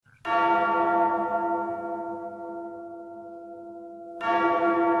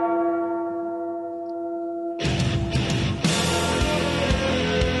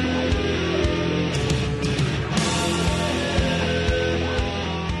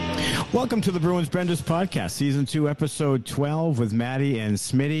Welcome to the Bruins Benders Podcast, Season 2, Episode 12 with Maddie and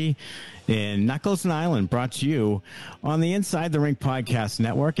Smitty and Knuckles and Island, brought to you on the Inside the Rink Podcast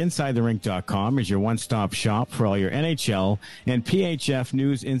Network. InsideTheRink.com is your one-stop shop for all your NHL and PHF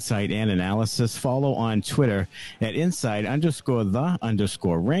news, insight, and analysis. Follow on Twitter at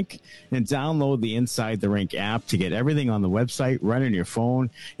Inside_the_Rink and download the Inside the Rink app to get everything on the website right on your phone.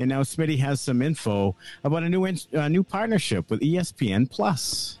 And now Smitty has some info about a new partnership with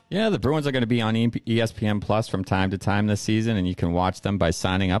ESPN+. Yeah, the Bruins are going to be on ESPN Plus from time to time this season, and you can watch them by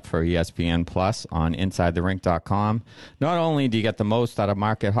signing up for ESPN Plus on InsideTheRink.com. Not only do you get the most out of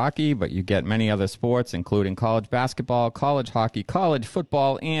market hockey, but you get many other sports, including college basketball, college hockey, college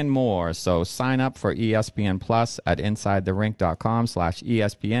football, and more. So sign up for ESPN Plus at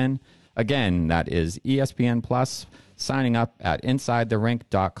InsideTheRink.com/ESPN. Again, that is ESPN Plus. Signing up at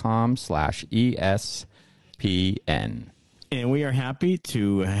InsideTheRink.com/ESPN. And we are happy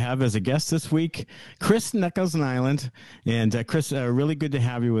to have as a guest this week, Chris Knuckles and Island. And Chris, really good to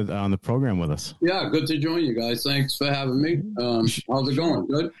have you on the program with us. Yeah, good to join you guys. Thanks for having me. How's it going?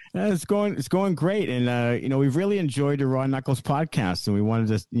 Good? It's going great. And, we've really enjoyed the Raw Knuckles podcast. And we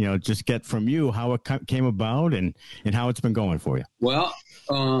wanted to, just get from you how it came about and how it's been going for you. Well,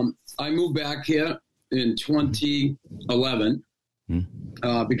 I moved back here in 2011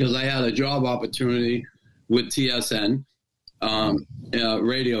 because I had a job opportunity with TSN.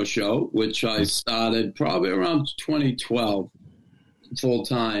 Radio show, which I started probably around 2012 full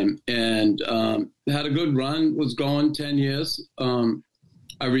time, and had a good run, was going 10 years.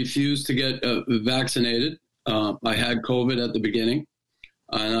 I refused to get vaccinated. I had COVID at the beginning,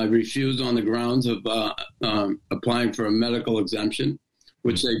 and I refused on the grounds of applying for a medical exemption,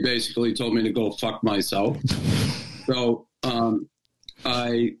 which they basically told me to go fuck myself. So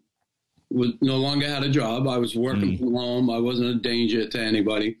I no longer had a job. I was working from home. I wasn't a danger to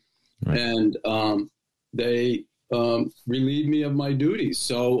anybody. Right. And they relieved me of my duties.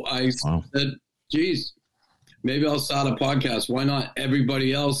 So I said, geez, maybe I'll start a podcast. Why not?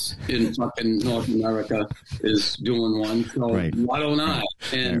 Everybody else in fucking North America is doing one. So why don't I?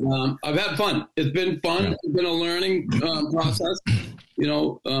 And I've had fun. It's been fun. Yeah. It's been a learning process,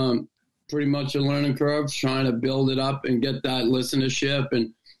 pretty much a learning curve, trying to build it up and get that listenership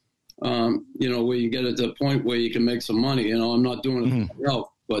and, where you get it to the point where you can make some money. I'm not doing it for myself,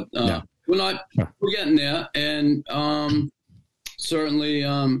 but we're getting there. And certainly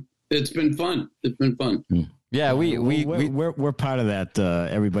it's been fun. It's been fun. Yeah, we're part of that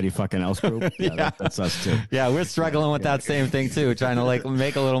everybody fucking else group. Yeah, that's us too. Yeah, we're struggling with that same thing too, trying to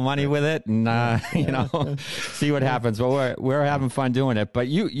make a little money with it and see what happens. But we're having fun doing it. But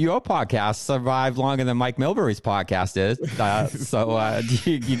your podcast survived longer than Mike Milbury's podcast is. So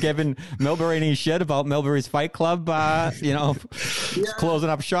you giving Milbury any shit about Milbury's Fight Club? Closing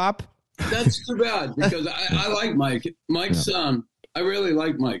up shop. That's too bad because I like Mike. Mike's I really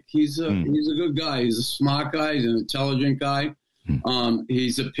like Mike. He's a good guy. He's a smart guy. He's an intelligent guy.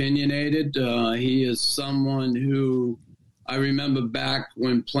 He's opinionated. He is someone who I remember back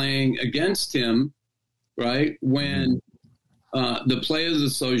when playing against him, right, when the Players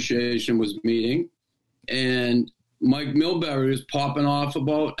Association was meeting and Mike Milbury was popping off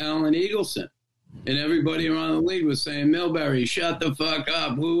about Alan Eagleson. And everybody around the league was saying, Milbury, shut the fuck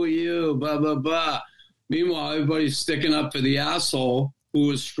up. Who are you? Blah, blah, blah. Meanwhile, everybody's sticking up for the asshole who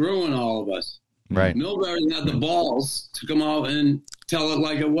was screwing all of us. Right. Milbury had the balls to come out and tell it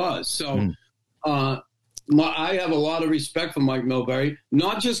like it was. So I have a lot of respect for Mike Milbury,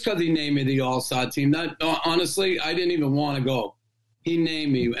 not just because he named me the All-Star team. That honestly, I didn't even want to go. He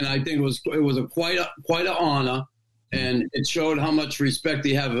named me, and I think it was quite an honor, and it showed how much respect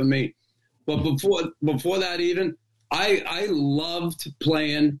he had for me. But before that, even I loved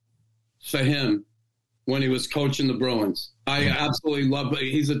playing for him. When he was coaching the Bruins. I absolutely love it.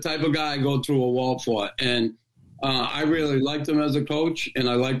 He's the type of guy I go through a wall for. And I really liked him as a coach, and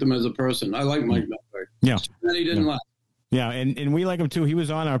I liked him as a person. I like Mike Milbury. Yeah. And he didn't like. Yeah, and we like him too. He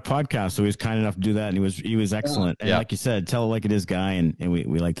was on our podcast, so he was kind enough to do that, and he was excellent. And like you said, tell it like it is, guy, and we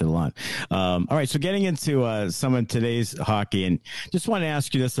liked it a lot. All right, so getting into some of today's hockey, and just want to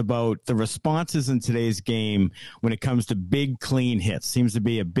ask you this about the responses in today's game when it comes to big, clean hits. Seems to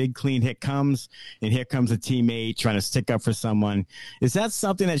be a big, clean hit comes, and here comes a teammate trying to stick up for someone. Is that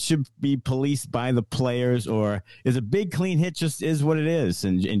something that should be policed by the players, or is a big, clean hit just is what it is,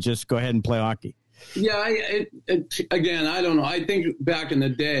 and just go ahead and play hockey? Yeah, again, I don't know. I think back in the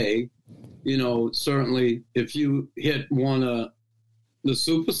day, certainly if you hit one of the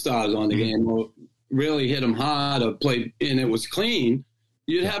superstars on the game or really hit them hard or played and it was clean,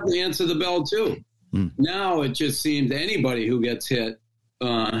 you'd have to answer the bell too. Now it just seems anybody who gets hit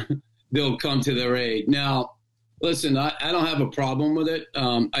they'll come to their aid. Now, listen, I don't have a problem with it.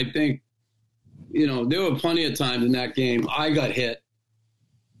 I think, there were plenty of times in that game I got hit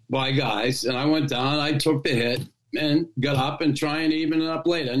by guys, and I went down, I took the hit and got up and try and even it up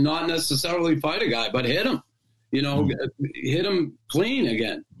later. Not necessarily fight a guy, but hit him, hit him clean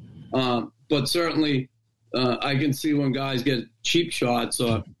again. But certainly I can see when guys get cheap shots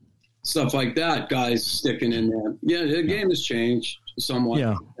or stuff like that, guys sticking in there. Yeah, the game has changed somewhat.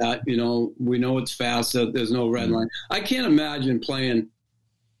 Yeah. That, we know it's faster. There's no red line. I can't imagine playing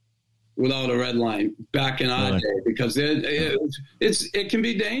without a red line back in our day, because it can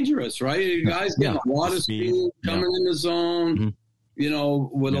be dangerous, right? You guys getting a lot of speed coming in the zone,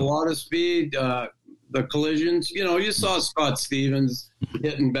 with a lot of speed, the collisions. You saw Scott Stevens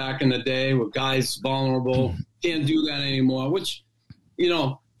hitting back in the day with guys vulnerable. Can't do that anymore, which,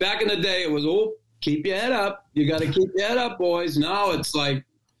 back in the day it was, keep your head up. You got to keep your head up, boys. Now it's like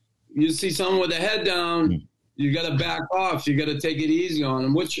you see someone with their head down, you got to back off. You got to take it easy on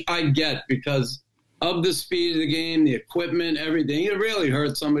them, which I get because of the speed of the game, the equipment, everything. It really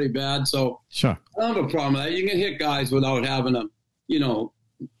hurts somebody bad. So sure, I don't have a problem with that. You can hit guys without having to,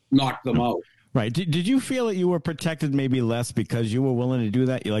 knock them out. Right. Did you feel that you were protected maybe less because you were willing to do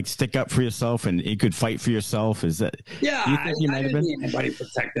that? You stick up for yourself and you could fight for yourself? Is that? Yeah, I didn't need anybody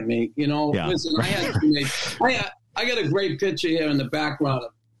protecting me. Listen, I had teammates. I got a great picture here in the background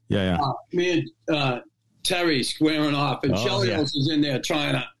of me and Terry squaring off, and Chelios was in there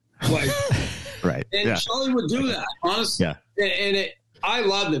trying to play. Right. And Shelly would do that, honestly. Yeah. And I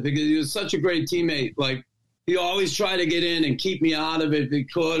loved it because he was such a great teammate. He always tried to get in and keep me out of it if he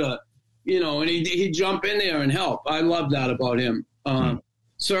could. And he'd jump in there and help. I love that about him.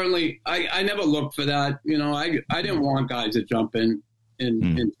 Certainly, I never looked for that. I didn't want guys to jump in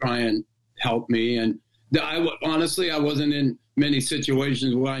and try and help me. And honestly, I wasn't in many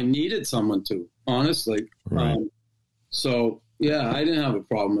situations where I needed someone to, honestly. Right. So, yeah, I didn't have a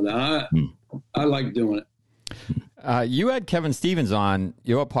problem with that. I like doing it. You had Kevin Stevens on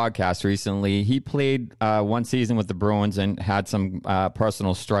your podcast recently. He played one season with the Bruins and had some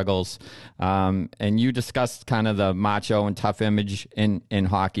personal struggles. And you discussed kind of the macho and tough image in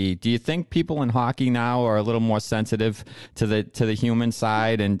hockey. Do you think people in hockey now are a little more sensitive to the human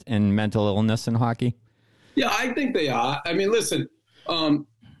side and mental illness in hockey? Yeah, I think they are. I mean, listen,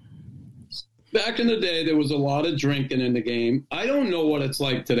 back in the day, there was a lot of drinking in the game. I don't know what it's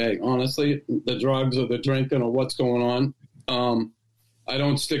like today, honestly, the drugs or the drinking or what's going on. I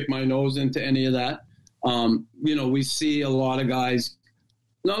don't stick my nose into any of that. We see a lot of guys,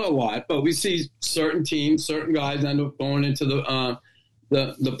 not a lot, but we see certain teams, certain guys end up going into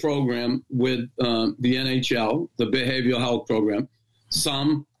the program with the NHL, the behavioral health program.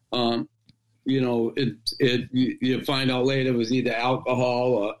 Some, you find out later it was either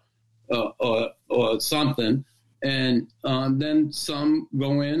alcohol or something. And then some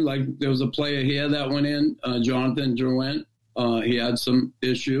go in, like there was a player here that went in, Jonathan Drouin. He had some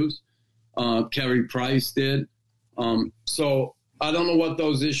issues. Carey Price did. So I don't know what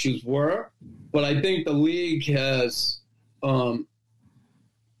those issues were, but I think the league has done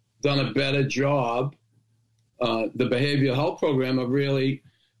a better job, the behavioral health program, of really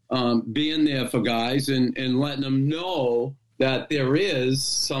being there for guys and letting them know that there is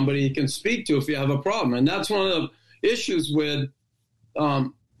somebody you can speak to if you have a problem. And that's one of the issues with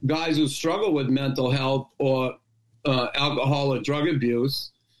guys who struggle with mental health or alcohol or drug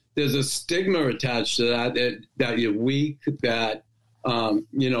abuse. There's a stigma attached to that you're weak, that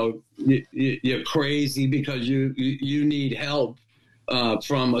you're crazy because you need help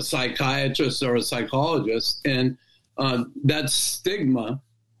from a psychiatrist or a psychologist. And that stigma,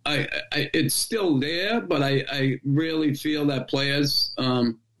 it's still there, but I really feel that players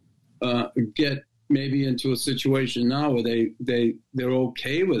get maybe into a situation now where they're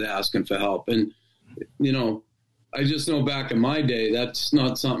okay with asking for help. And, I just know back in my day, that's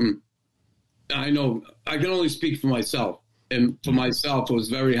not something I know. I can only speak for myself. And for myself, it was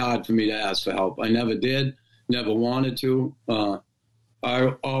very hard for me to ask for help. I never did, never wanted to.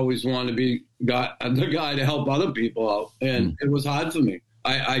 I always wanted to be the guy to help other people out. And it was hard for me.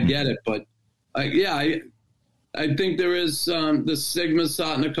 I get it, but I think there is the stigma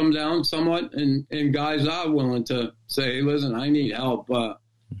starting to come down somewhat, and guys are willing to say, hey, listen, I need help.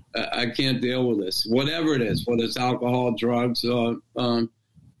 I can't deal with this, whatever it is, whether it's alcohol, drugs, or,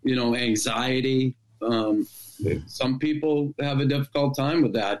 anxiety. Some people have a difficult time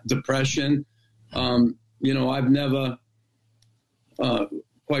with that. Depression. I've never,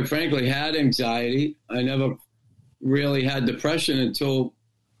 quite frankly, had anxiety. I never really had depression until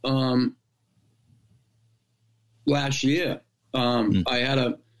last year. I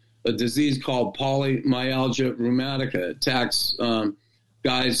had a disease called polymyalgia rheumatica. It attacks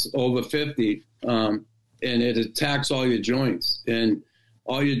guys over 50, and it attacks all your joints. And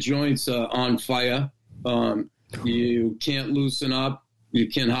all your joints are on fire. You can't loosen up. You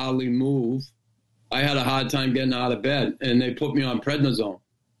can hardly move. I had a hard time getting out of bed, and they put me on prednisone.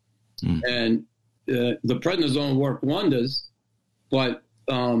 And the prednisone worked wonders, but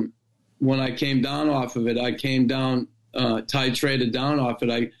when I came down off of it, I came down, titrated down off it.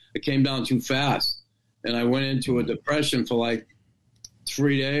 I came down too fast, and I went into a depression for like 4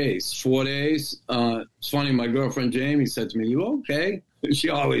 days. It's funny, my girlfriend Jamie said to me, "You okay?" She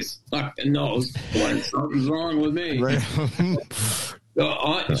always fucking knows when something's wrong with me. Right.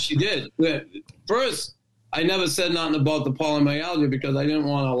 She did. First, I never said nothing about the polymyalgia because I didn't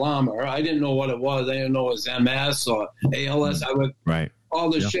want to alarm her. I didn't know what it was. I didn't know it was MS or ALS. All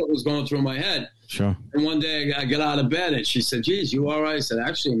this shit was going through my head. Sure. And one day I got out of bed and she said, "Geez, you all right?" I said,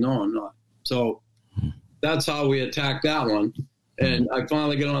 "Actually, no, I'm not." So that's how we attacked that one. And I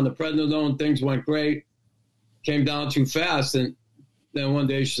finally got on the prednisone. Things went great. Came down too fast. And then one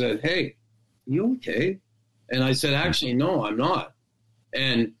day she said, "Hey, you okay?" And I said, "Actually, no, I'm not."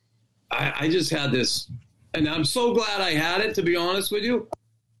 And I just had this, and I'm so glad I had it, to be honest with you,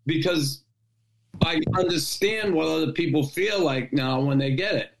 because I understand what other people feel like now when they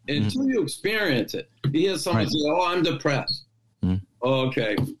get it. And until you experience it, you hear someone say, "Oh, I'm depressed." Oh,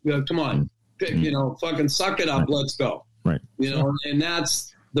 okay, come on, fucking suck it up. Let's go. Right. And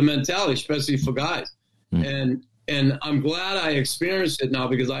that's the mentality, especially for guys. And I'm glad I experienced it now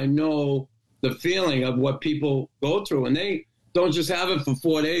because I know the feeling of what people go through, and they don't just have it for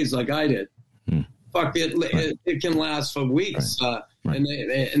 4 days like I did. Fuck it, it can last for weeks, and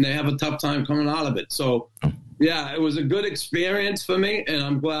they have a tough time coming out of it. So, yeah, it was a good experience for me, and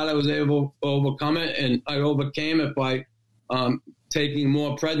I'm glad I was able to overcome it, and I overcame it by taking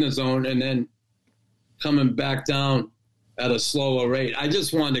more prednisone and then coming back down at a slower rate. I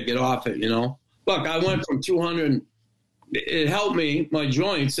just wanted to get off it, Look, I went from 200. It helped me, my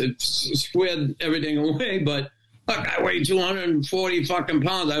joints. It squared everything away, but look, I weigh 240 fucking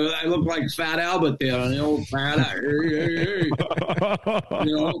pounds. I look like Fat Albert there on the old Fat.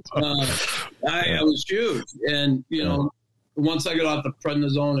 I was huge. And, once I got off the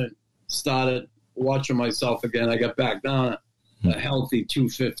prednisone and started watching myself again, I got back down a healthy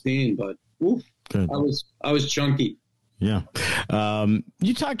 215. But I was chunky. Yeah.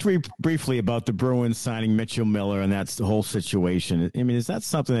 You talked briefly about the Bruins signing Mitchell Miller, and that's the whole situation. I mean, is that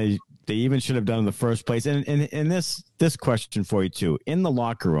something that they even should have done in the first place? And this question for you, too. In the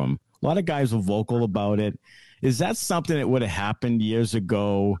locker room, a lot of guys were vocal about it. Is that something that would have happened years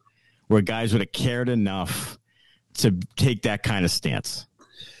ago where guys would have cared enough to take that kind of stance?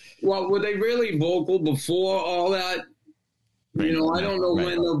 Well, were they really vocal before all that? I don't know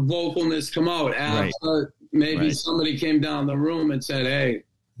when the vocalness come out. After maybe somebody came down the room and said, "Hey,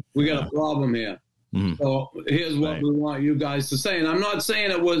 we got a problem here. So here's what we want you guys to say." And I'm not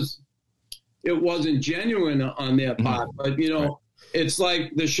saying it wasn't genuine on their part, but it's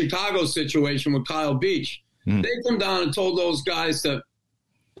like the Chicago situation with Kyle Beach. They come down and told those guys to,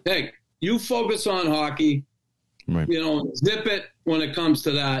 "Hey, you focus on hockey, zip it when it comes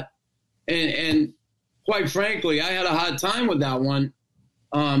to that." And quite frankly, I had a hard time with that one.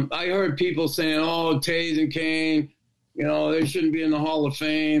 I heard people saying, "Oh, Taves and Kane, they shouldn't be in the Hall of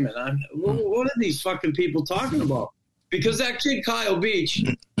Fame." And what are these fucking people talking about? Because that kid, Kyle Beach,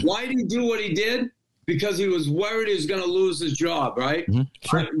 why did he do what he did? Because he was worried he was going to lose his job, right?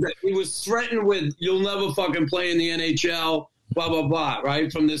 Sure. He was threatened with, "You'll never fucking play in the NHL, blah, blah, blah,"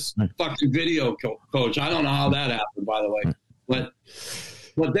 right? From this fucking video coach. I don't know how that happened, by the way.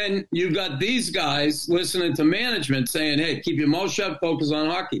 But then you got these guys listening to management saying, "Hey, keep your mouth shut, focus on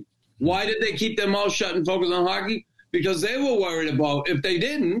hockey." Why did they keep their mouth shut and focus on hockey? Because they were worried about if they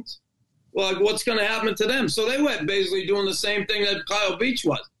didn't, what's going to happen to them. So they were basically doing the same thing that Kyle Beach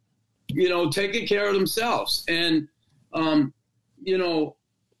was, taking care of themselves. And,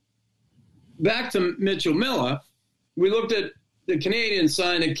 back to Mitchell Miller, we looked at the Canadians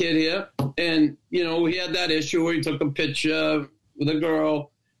signed a kid here, and, he had that issue where he took a picture with a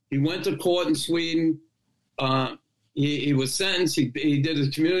girl. He went to court in Sweden. He was sentenced. He did his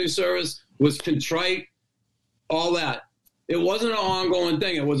community service, was contrite, all that. It wasn't an ongoing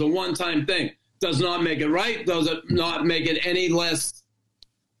thing. It was a one-time thing. Does not make it right. Does it not make it any less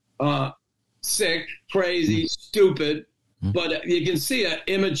sick, crazy, stupid. But you can see an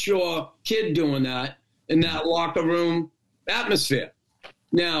immature kid doing that in that locker room atmosphere.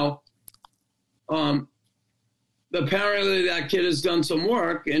 Now, apparently that kid has done some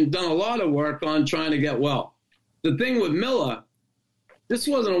work and done a lot of work on trying to get well. The thing with Miller, this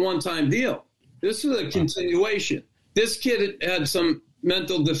wasn't a one-time deal. This was a continuation. This kid had some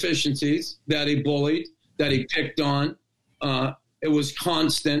mental deficiencies that he bullied, that he picked on. It was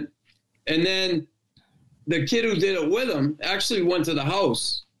constant. And then the kid who did it with him actually went to the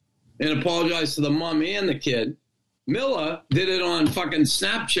house and apologized to the mom and the kid. Miller did it on fucking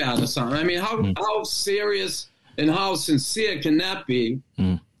Snapchat or something. I mean, how serious and how sincere can that be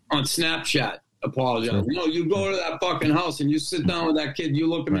on Snapchat? Apologize. Sure. You know, you go to that fucking house and you sit down with that kid, you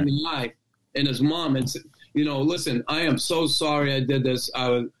look him in the eye and his mom and, you know, listen, I am so sorry I did this. I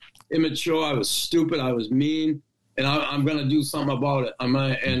was immature. I was stupid. I was mean. And I'm going to do something about it.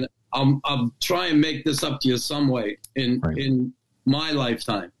 I'll try and make this up to you some way in my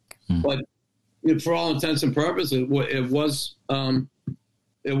lifetime. But for all intents and purposes, it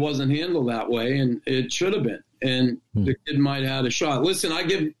wasn't handled that way, and it should have been. And the kid might have had a shot. Listen, I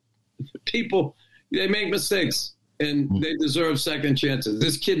give people, they make mistakes, and they deserve second chances.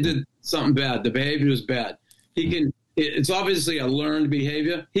 This kid did something bad. The behavior was bad. It's obviously a learned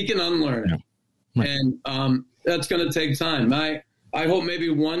behavior. He can unlearn it. Right. And that's going to take time. I hope maybe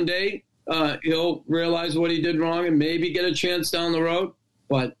one day he'll realize what he did wrong and maybe get a chance down the road,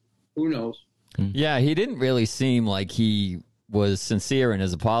 but who knows? Yeah, he didn't really seem like he was sincere in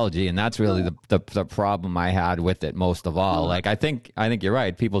his apology, and that's really the problem I had with it most of all. Like, I think you're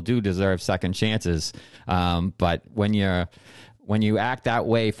right. People do deserve second chances, but when you act that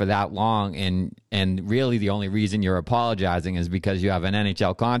way for that long, and really the only reason you're apologizing is because you have an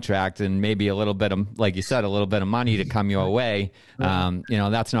NHL contract and maybe a little bit of, like you said, a little bit of money to come your way, you know,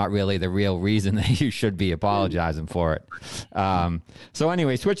 that's not really the real reason that you should be apologizing for it. So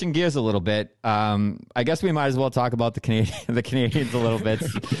anyway, switching gears a little bit, I guess we might as well talk about the Canadiens a little bit,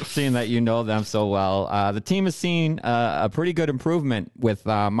 seeing that you know them so well. The team has seen a pretty good improvement with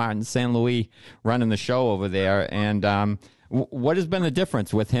Martin St. Louis running the show over there, and what has been the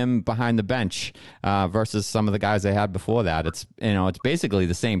difference with him behind the bench versus some of the guys they had before that? It's basically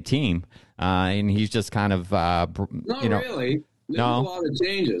the same team, and he's just kind of not really. There's a lot of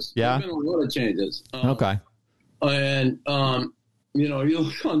changes. Yeah, there's been a lot of changes. Okay, and you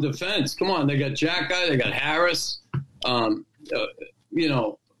look on defense. Come on, they got Jack Guy, they got Harris. Caden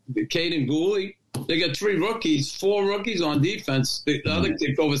Gooley. They got 4 rookies on defense. The other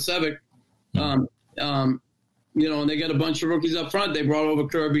kid, Kovacevic. And they got a bunch of rookies up front. They brought over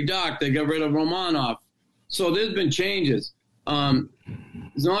Kirby Dach. They got rid of Romanov. So there's been changes.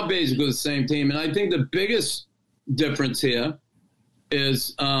 It's not basically the same team. And I think the biggest difference here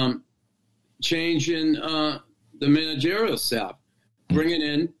is changing the managerial staff, bringing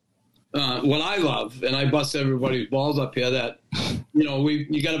in what I love, and I bust everybody's balls up here that,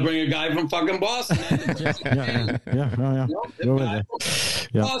 you got to bring a guy from fucking Boston.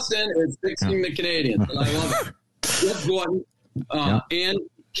 Boston is fixing the Canadiens, and I love it. Jeff Gordon and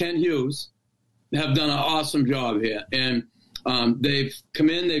Kent Hughes have done an awesome job here, and they've come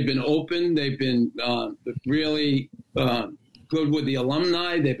in, they've been open, they've been really good with the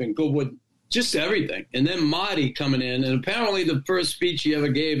alumni, they've been good with just everything. And then Marty coming in, and apparently the first speech he ever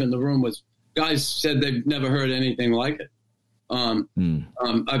gave in the room was, guys said they've never heard anything like it.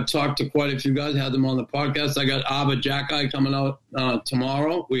 I've talked to quite a few guys, had them on the podcast. I got Aba Jack-Eye coming out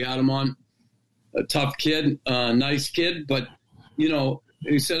tomorrow. We had him on. A tough kid, nice kid, but he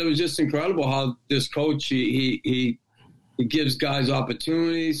said it was just incredible how this coach he gives guys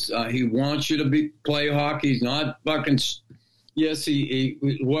opportunities. He wants you to play hockey. He's not fucking. Yes, he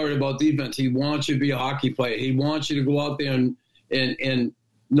worried about defense. He wants you to be a hockey player. He wants you to go out there and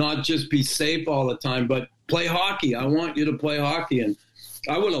not just be safe all the time, but play hockey. I want you to play hockey, and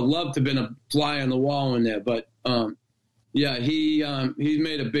I would have loved to have been a fly on the wall in there, but. Yeah, he's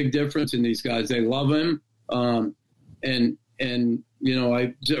made a big difference in these guys. They love him, and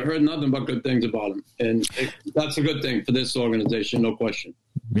I heard nothing but good things about him, and that's a good thing for this organization, no question.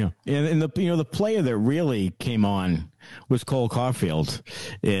 Yeah, and the player that really came on was Cole Caulfield,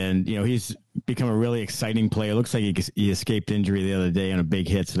 and he's become a really exciting player. It looks like he escaped injury the other day on a big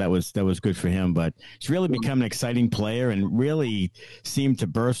hit, so that was good for him. But he's really become an exciting player and really seemed to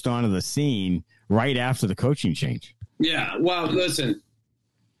burst onto the scene right after the coaching change. Yeah, well, listen,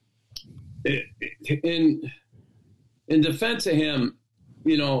 in defense of him,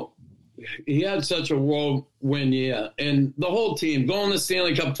 he had such a whirlwind year, and the whole team going to the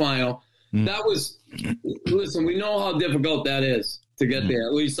Stanley Cup final, that was, listen, we know how difficult that is to get there,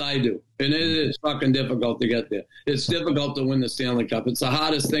 at least I do, and it is fucking difficult to get there. It's difficult to win the Stanley Cup. It's the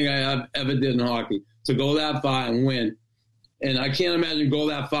hardest thing I have ever did in hockey, to go that far and win, and I can't imagine go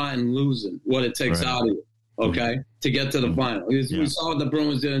that far and losing what it takes out of you. Okay, to get to the final. We saw what the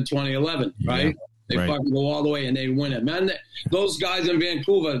Bruins did in 2011, right? They fucking go all the way and they win it. Man, those guys in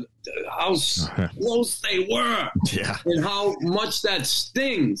Vancouver, how close they were. Yeah. And how much that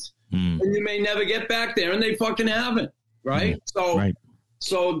stings. And you may never get back there, and they fucking haven't. Right?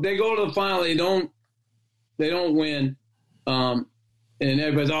 So they go to the final, they don't win. And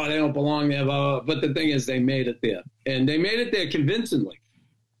everybody's, they don't belong there. Blah, blah. But the thing is, they made it there. And they made it there convincingly.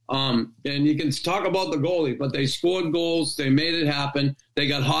 And you can talk about the goalie, but they scored goals. They made it happen. They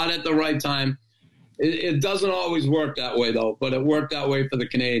got hot at the right time. It doesn't always work that way, though, but it worked that way for the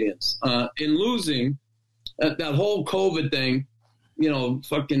Canadians. In losing, that whole COVID thing,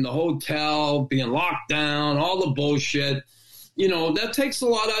 fucking the hotel, being locked down, all the bullshit,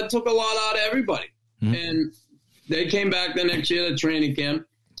 that took a lot out of everybody. And they came back the next year to training camp,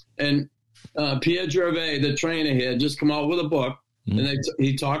 and Pierre Gervais, the trainer here, just come out with a book, and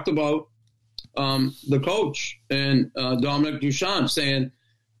he talked about the coach and Dominic Duchamp saying,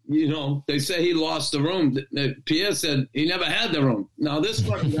 they say he lost the room. Pierre said he never had the room. Now, this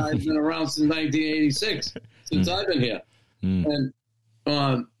fucking guy's been around since 1986, since I've been here. And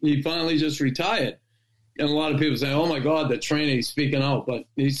he finally just retired. And a lot of people say, oh, my God, the trainer, he's speaking out. But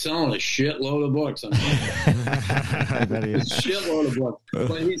he's selling a shitload of books. I bet he is. A shitload of books.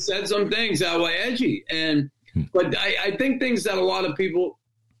 But he said some things that were edgy. But I think things that a lot of people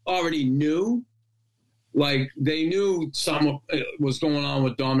already knew, like they knew something was going on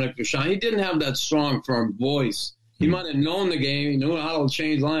with Dominic Duchamp. He didn't have that strong, firm voice. He might have known the game. He knew how to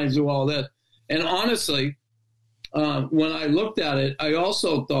change lines, do all that. And honestly, when I looked at it, I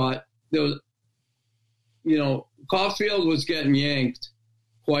also thought there was, Caulfield was getting yanked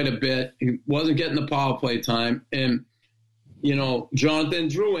quite a bit. He wasn't getting the power play time. And, Jonathan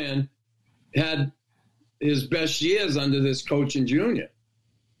Drouin had his best years under this coach in junior.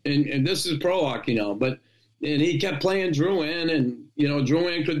 And this is pro hockey now. And he kept playing Drouin, and,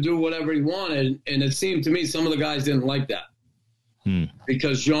 Drouin could do whatever he wanted. And it seemed to me some of the guys didn't like that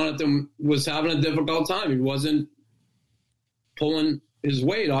because Jonathan was having a difficult time. He wasn't pulling his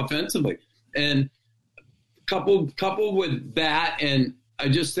weight offensively. And coupled with that, and I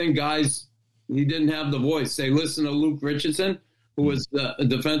just think guys, he didn't have the voice. They listened to Luke Richardson, who was the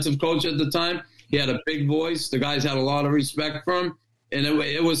defensive coach at the time. He had a big voice. The guys had a lot of respect for him. And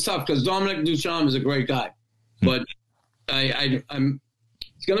it was tough because Dominic Duchamp is a great guy. But I'm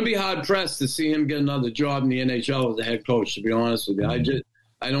it's going to be hard-pressed to see him get another job in the NHL as a head coach, to be honest with you.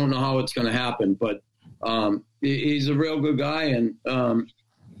 I don't know how it's going to happen. But he's a real good guy, and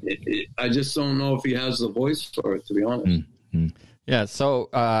I just don't know if he has the voice for it, to be honest. Yeah. So,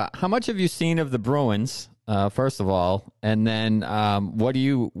 how much have you seen of the Bruins? First of all, and then what do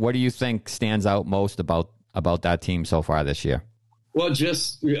you think stands out most about that team so far this year? Well,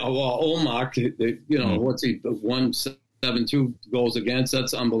 Olmark, what's he 172 goals against?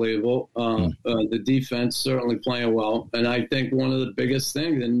 That's unbelievable. The defense certainly playing well, and I think one of the biggest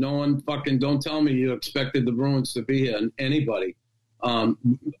things, and no one fucking don't tell me you expected the Bruins to be here. Anybody.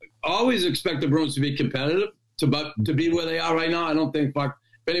 Always expect the Bruins to be competitive, to be where they are right now. I don't think if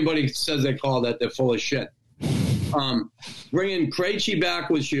anybody says they call that, they're full of shit. Bringing Krejci back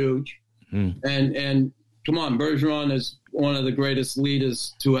was huge, and come on, Bergeron is one of the greatest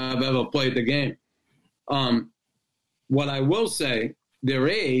leaders to have ever played the game. What I will say, their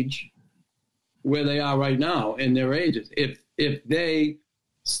age, where they are right now, and their ages, if they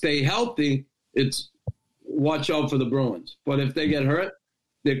stay healthy, it's watch out for the Bruins. But if they get hurt,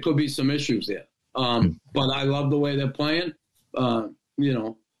 there could be some issues there. But I love the way they're playing. Love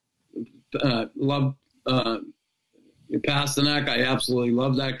Pasternak. I absolutely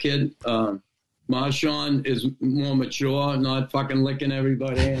love that kid. Marchand is more mature, not fucking licking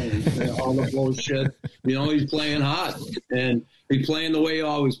everybody and all the bullshit. He's playing hot, and he's playing the way he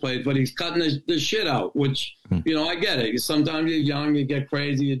always plays, but he's cutting the shit out, which, I get it. Sometimes you're young, you get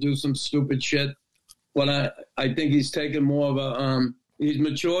crazy, you do some stupid shit. But I think he's taken more of a he's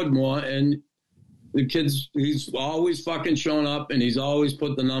matured more, and the kid's he's always fucking shown up, and he's always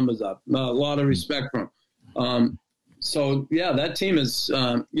put the numbers up. A lot of respect for him. So yeah, that team is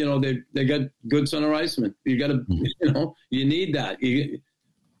they got good center icemen. You got to you need that. The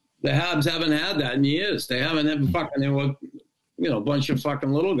Habs haven't had that in years. They haven't had fucking a bunch of fucking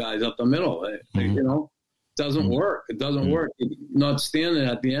little guys up the middle. It doesn't work. It doesn't work. You're not standing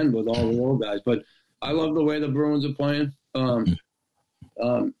at the end with all the little guys, but. I love the way the Bruins are playing.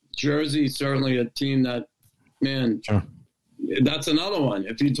 Jersey, certainly a team that, man, that's another one.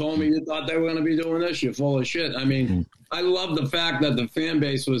 If you told me you thought they were going to be doing this, you're full of shit. I mean, I love the fact that the fan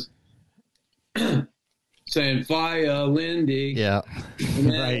base was saying, fire Lindy. Yeah.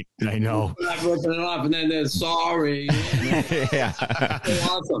 Right. I know. Not ripping it off, and then they're sorry. Yeah. So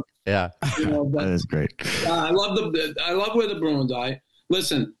awesome. Yeah. That is great. I love where the Bruins are.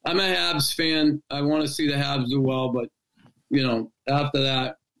 Listen, I'm a Habs fan. I want to see the Habs do well, but after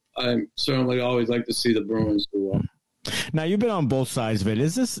that, I certainly always like to see the Bruins do well. Now, you've been on both sides of it.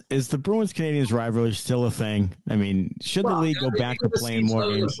 Is the Bruins-Canadiens rivalry still a thing? I mean, should the league go back to playing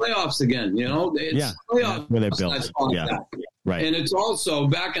more games? The playoffs again, It's playoffs where they built. Yeah, right. And it's also,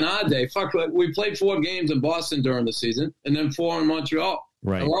 back in our day, we played 4 games in Boston during the season, and then 4 in Montreal.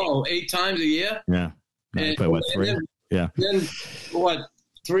 Right. Hello, 8 times a year? Yeah. And play, 3? Then,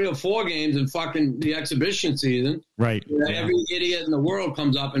 3 or 4 games in fucking the exhibition season. Right. Every idiot in the world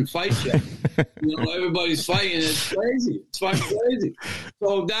comes up and fights you. Everybody's fighting. It's crazy. It's fucking crazy.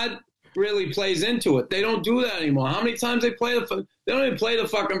 So that really plays into it. They don't do that anymore. How many times they play they don't even play the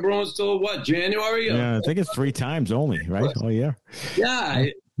fucking Bruins till January? Yeah, I think it's 3 times only, right? Oh, yeah. Yeah.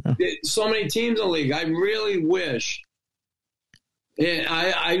 So many teams in the league. I really wish. And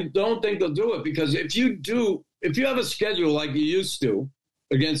I don't think they'll do it, because if you have a schedule like you used to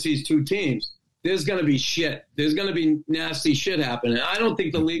against these 2 teams, there's going to be shit. There's going to be nasty shit happening. I don't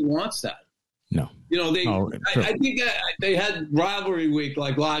think the league wants that. No. I think that they had rivalry week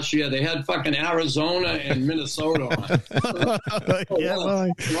like last year. They had fucking Arizona and Minnesota on.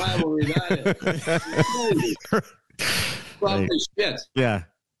 Rivalry that is. Right. Shit. Yeah.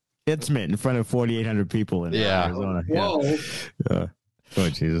 It's in front of 4,800 people in Arizona. Whoa. Oh,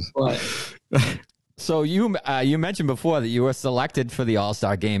 Jesus. What? So you mentioned before that you were selected for the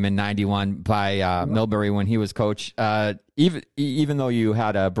All-Star game in '91 by Milbury when he was coach. Even though you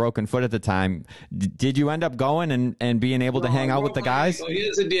had a broken foot at the time, did you end up going and being able to hang out with the guys? So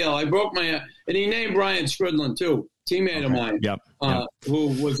here's the deal. I broke my and he named Brian Skridlin too, teammate of mine. Yep. Who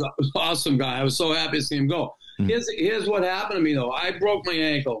was an awesome guy. I was so happy to see him go. Mm-hmm. Here's what happened to me though. I broke my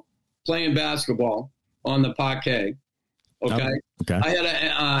ankle playing basketball on the parquet. Okay. I had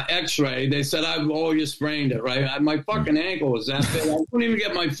an X-ray. They said, you sprained it, right? My fucking ankle was that big. I couldn't even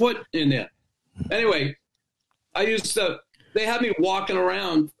get my foot in there. Anyway, they had me walking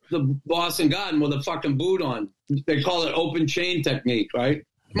around the Boston Garden with a fucking boot on. They call it open chain technique, right?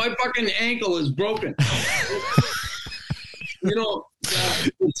 My fucking ankle is broken. The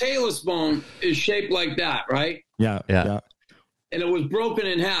talus bone is shaped like that, right? Yeah. And it was broken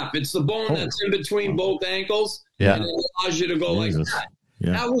in half. It's the bone that's in between both ankles. Yeah. And it allows you to go like that.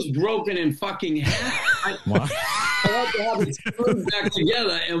 Yeah. That was broken in fucking half. I had to have it screwed back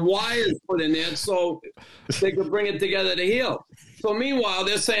together and wires put in there so they could bring it together to heal. So meanwhile,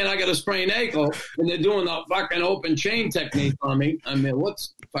 they're saying I got a sprained ankle, and they're doing the fucking open chain technique on me. I mean,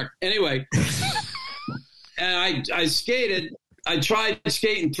 what's fuck? Anyway, and I skated. I tried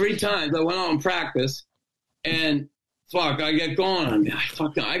skating 3 times. I went out and practice, and I get going.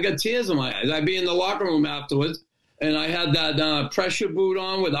 I got tears in my eyes. I'd be in the locker room afterwards, and I had that pressure boot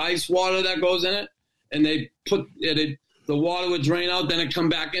on with ice water that goes in it, and they put it. The water would drain out, then it come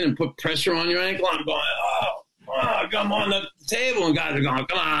back in and put pressure on your ankle. I'm going, come on the table, and guys are going,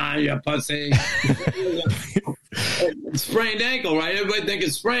 come on, you pussy. Sprained ankle, right? Everybody think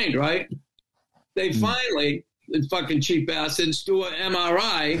it's sprained, right? They finally, the fucking cheap bastards, do an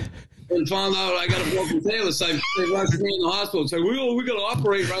MRI. And found out I got a broken talus. So they rushed me in the hospital and said, we got to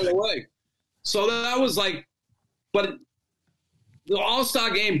operate right away. So that was like, but the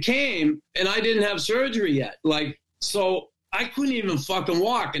All-Star game came and I didn't have surgery yet. So I couldn't even fucking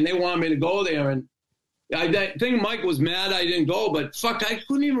walk, and they wanted me to go there. And I think Mike was mad I didn't go, but I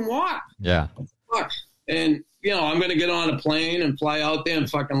couldn't even walk. Yeah. Fuck. And, I'm going to get on a plane and fly out there and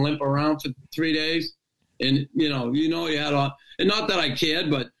fucking limp around for 3 days. And, you had and not that I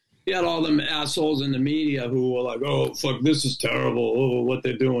cared, but you had all them assholes in the media who were like, oh, fuck, this is terrible. Oh, what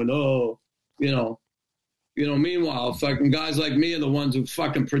they're doing. Oh, meanwhile, fucking guys like me are the ones who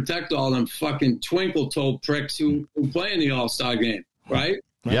fucking protect all them fucking twinkle-toe pricks who play in the All-Star game, right?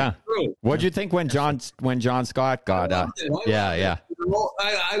 Yeah. What'd you think when John Scott got I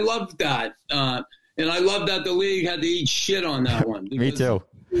loved that. And I loved that the league had to eat shit on that one. Because, Me too.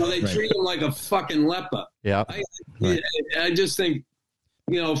 They treat him like a fucking leper. Yeah. I just think,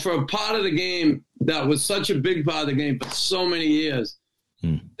 for a part of the game that was such a big part of the game for so many years,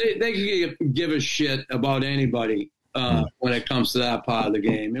 they could give a shit about anybody when it comes to that part of the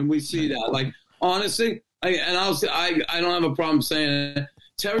game. And we see that. Honestly, I don't have a problem saying it.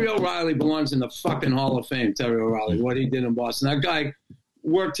 Terry O'Reilly belongs in the fucking Hall of Fame, Terry O'Reilly, what he did in Boston. That guy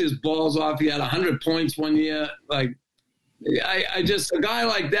worked his balls off. He had 100 points one year. A guy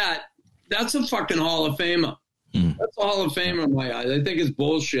like that, that's a fucking Hall of Famer. That's a Hall of Famer in my eyes. I think it's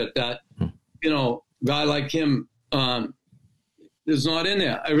bullshit that, guy like him is not in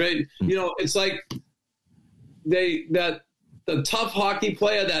there. It's like the tough hockey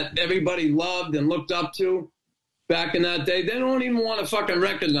player that everybody loved and looked up to back in that day, they don't even want to fucking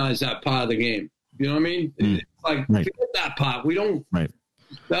recognize that part of the game. You know what I mean? It's like, forget that part. We don't. Right.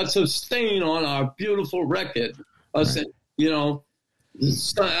 That's a stain on our beautiful record. You know,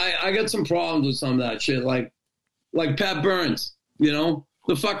 I got some problems with some of that shit. Like Pat Burns, you know,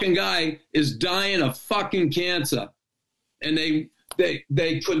 the fucking guy is dying of fucking cancer. And they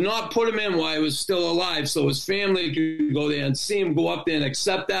could not put him in while he was still alive, so his family could go there and see him go up there and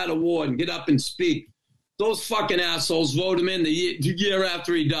accept that award and get up and speak. Those fucking assholes vote him in the year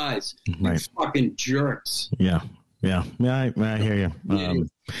after he dies. Right. These fucking jerks. Yeah. I hear you.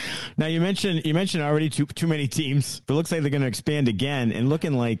 Now you mentioned already too many teams, but it looks like they're going to expand again and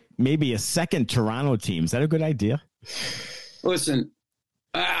looking like maybe a second Toronto team. Is that a good idea? Listen,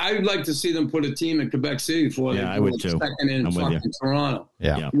 I would like to see them put a team in Quebec City for I would too. Second in fucking Toronto.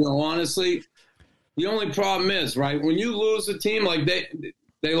 Yeah. You know, honestly, the only problem is, right, when you lose a team, like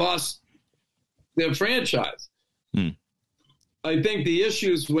they lost their franchise. I think the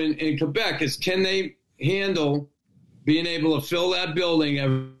issues when in Quebec is, can they handle being able to fill that building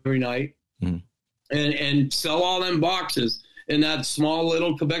every night and sell all them boxes in that small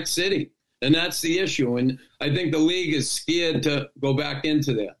little Quebec City? And that's the issue. And I think the league is scared to go back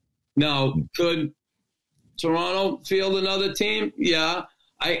into there. Now, could Toronto field another team? Yeah.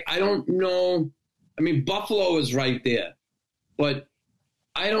 I don't know. I mean, Buffalo is right there. But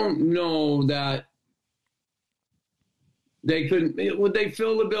I don't know that they could. Would they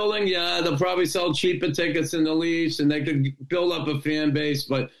fill the building? Yeah, they'll probably sell cheaper tickets in the Leafs, and they could build up a fan base.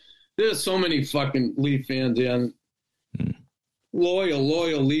 But there's so many fucking Leaf fans and loyal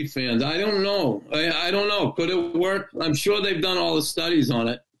Leaf fans. I don't know. I don't know. Could it work? I'm sure they've done all the studies on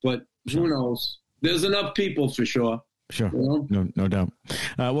it, but who knows? There's enough people for sure. Sure. You know? No doubt.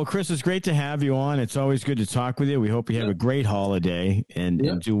 Well, Chris, it's great to have you on. It's always good to talk with you. We hope you have a great holiday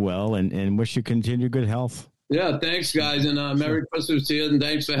and do well and wish you continued good health. Yeah, thanks, guys, and Merry Christmas to you, and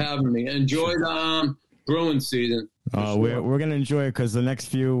thanks for having me. Enjoy the Bruins season. We're going to enjoy it because the next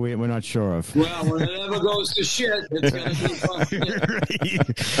few we're not sure of. Well, when it ever goes to shit, it's going to be fucking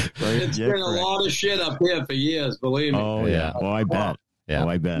It's been a lot of shit up here for years, believe me. Oh, yeah. Well, I bet. Yeah. Oh,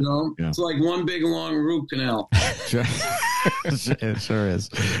 I bet. You know? It's like one big, long root canal. It sure is.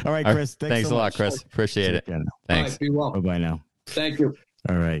 All right, Chris. Thanks so a lot, much. Chris. Appreciate it. Again. Thanks. Right, be well. Bye-bye now. Thank you.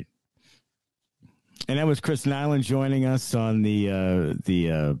 All right. And that was Chris Nilan joining us on the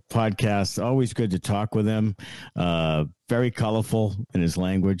podcast. Always good to talk with him. Very colorful in his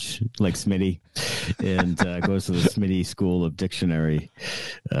language, like Smitty, and goes to the Smitty School of Dictionary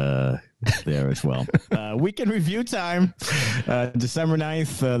there as well. Weekend review time. December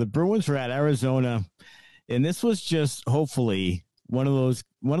 9th, the Bruins were at Arizona, and this was just hopefully one of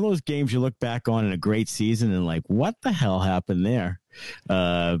those games you look back on in a great season and like, what the hell happened there?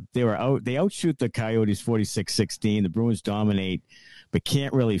 They outshoot the Coyotes 46-16. The Bruins dominate, but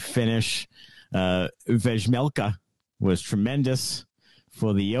can't really finish. Vejmelka was tremendous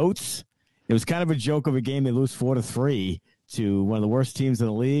for the Yotes. It was kind of a joke of a game. They lose 4-3 to one of the worst teams in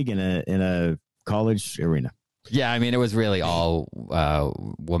the league in a college arena. Yeah, I mean, it was really all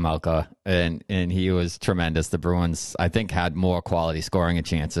Wamelka, and he was tremendous. The Bruins, I think, had more quality scoring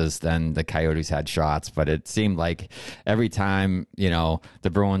chances than the Coyotes had shots, but it seemed like every time, the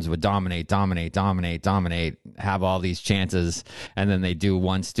Bruins would dominate, have all these chances, and then they do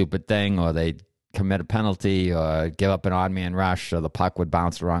one stupid thing, or they commit a penalty, or give up an odd man rush, or the puck would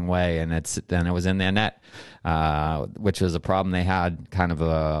bounce the wrong way, and then it was in their net, which was a problem they had kind of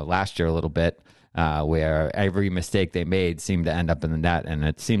last year a little bit. Where every mistake they made seemed to end up in the net, and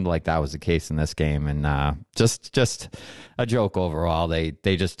it seemed like that was the case in this game. And just a joke overall. They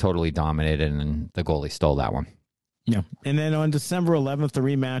just totally dominated, and the goalie stole that one. Yeah. And then on December 11th, the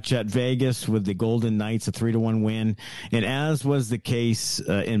rematch at Vegas with the Golden Knights, a 3-1 win. And as was the case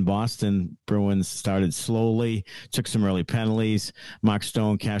in Boston, Bruins started slowly, took some early penalties. Mark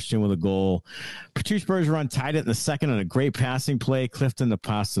Stone cashed in with a goal. Patrice Bergeron tied it in the second on a great passing play. Clifton the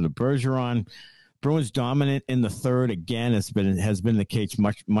pass to the Bergeron. Bruins dominant in the third again. Has been the case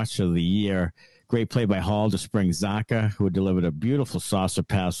much of the year. Great play by Hall to spring Zacha, who delivered a beautiful saucer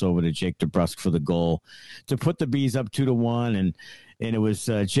pass over to Jake DeBrusk for the goal to put the Bees up 2-1. And it was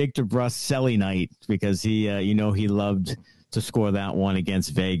Jake DeBrusk Selly night because he loved to score that one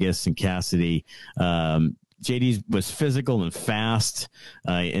against Vegas and Cassidy. JD was physical and fast,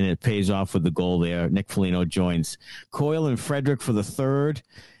 and it pays off with the goal there. Nick Foligno joins Coyle and Frederick for the third.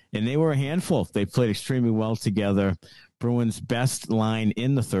 And they were a handful. They played extremely well together. Bruins' best line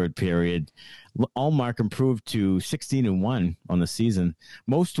in the third period. Ullmark improved to 16-1 on the season.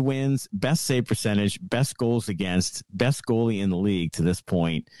 Most wins, best save percentage, best goals against, best goalie in the league to this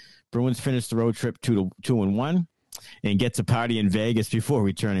point. Bruins finished the road trip 2-1 and get to party in Vegas before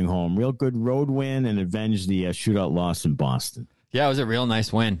returning home. Real good road win and avenge the shootout loss in Boston. Yeah, it was a real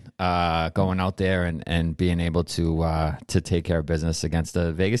nice win going out there and being able to take care of business against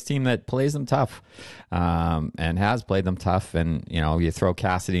a Vegas team that plays them tough and has played them tough. And, you know, you throw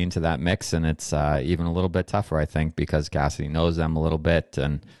Cassidy into that mix and it's even a little bit tougher, I think, because Cassidy knows them a little bit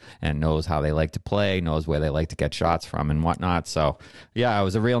and knows how they like to play, knows where they like to get shots from and whatnot. So, yeah, it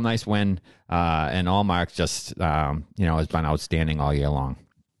was a real nice win. And Ullmark just, has been outstanding all year long.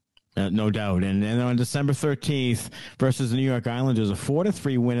 No doubt. And on December 13th versus the New York Islanders, a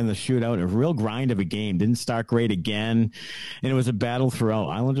 4-3 win in the shootout, a real grind of a game. Didn't start great again, and it was a battle throughout.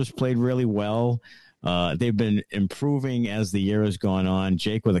 Islanders played really well. They've been improving as the year has gone on.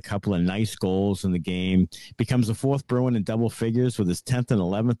 Jake with a couple of nice goals in the game becomes the fourth Bruin in double figures with his 10th and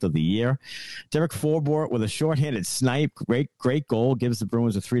 11th of the year. Derek Forbort with a shorthanded snipe, great goal, gives the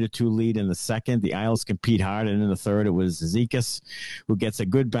Bruins a 3-2 lead in the second. The Isles compete hard, and in the third, it was Zizekas who gets a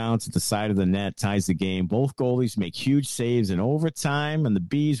good bounce at the side of the net, ties the game. Both goalies make huge saves in overtime, and the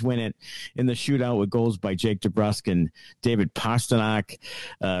Bees win it in the shootout with goals by Jake DeBrusk and David Pastrnak.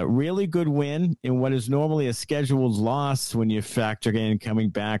 Really good win in what is normally a scheduled loss when you factor in coming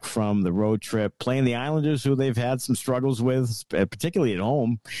back from the road trip, playing the Islanders, who they've had some struggles with, particularly at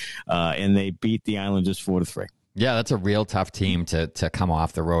home, and they beat the Islanders 4-3. Yeah, that's a real tough team to come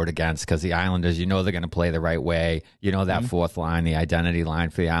off the road against because the Islanders, they're going to play the right way. That fourth line, the identity line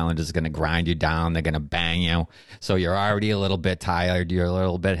for the Islanders is going to grind you down. They're going to bang you. So you're already a little bit tired. You're a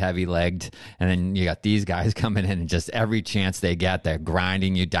little bit heavy-legged. And then you got these guys coming in and just every chance they get, they're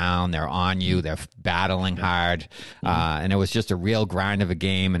grinding you down. They're on you. They're battling hard. And it was just a real grind of a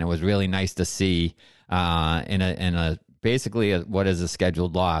game, and it was really nice to see in a basically what is a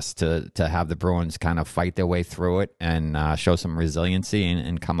scheduled loss to have the Bruins kind of fight their way through it and show some resiliency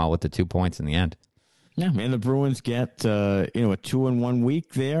and come out with the 2 points in the end. Yeah, and the Bruins get a 2-1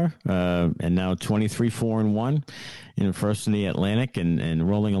 week there, and now 23-4-1 in first in the Atlantic, and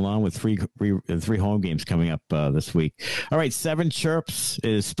rolling along with three home games coming up this week. All right, Seven Chirps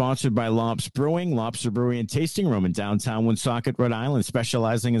is sponsored by Lops Brewing, Lobster Brewery and Tasting Room in downtown Woonsocket, Rhode Island,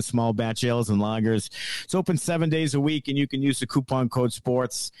 specializing in small batch ales and lagers. It's open 7 days a week, and you can use the coupon code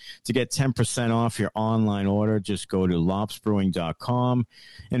SPORTS to get 10% off your online order. Just go to lopsbrewing.com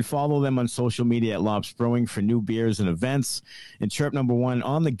and follow them on social media at Lops Brewing for new beers and events. And chirp number one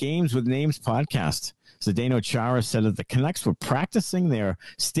on the Games with Names podcast. Zdeno Chara said that the Canucks were practicing their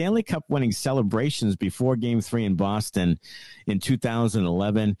Stanley Cup winning celebrations before Game 3 in Boston in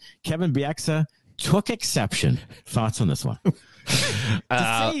 2011. Kevin Bieksa took exception. Thoughts on this one? To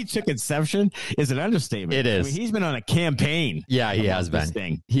say he took exception is an understatement. It is. I mean, he's been on a campaign. Yeah, he has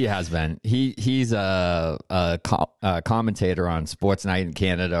been. He has been. He's a commentator on Sports Night in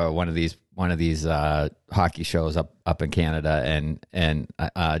Canada, or one of these hockey shows up in Canada, and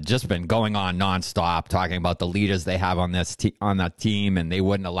just been going on nonstop talking about the leaders they have on on that team, and they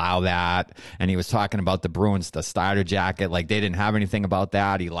wouldn't allow that. And he was talking about the Bruins, the starter jacket, like they didn't have anything about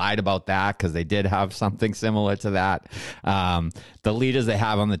that. He lied about that because they did have something similar to that. The leaders they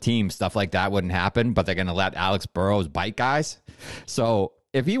have on the team, stuff like that wouldn't happen, but they're going to let Alex Burrows bite guys. So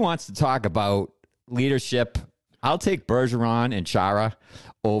if he wants to talk about leadership, I'll take Bergeron and Chara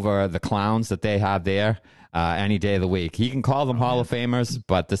over the clowns that they have there any day of the week. He can call them Hall of Famers,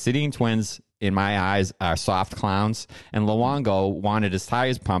 but the Sedin twins, in my eyes, are soft clowns. And Luongo wanted his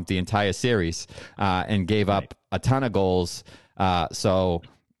tires pumped the entire series and gave up a ton of goals. So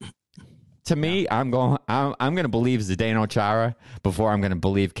to me, I'm going to believe Zdeno Chara before I'm going to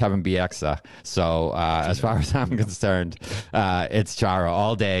believe Kevin Bieksa. So as far as I'm concerned, it's Chara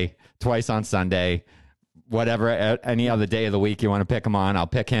all day, twice on Sunday. Whatever, any other day of the week you want to pick him on, I'll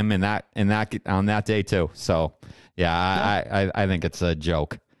pick him on that day too. So, I think it's a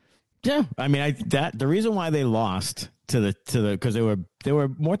joke. Yeah, I mean, the reason why they lost because they were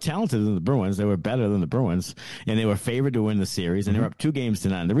more talented than the Bruins. They were better than the Bruins, and they were favored to win the series, and they were up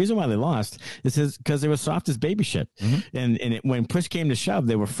 2-0. The reason why they lost is because they were soft as baby shit. And when push came to shove,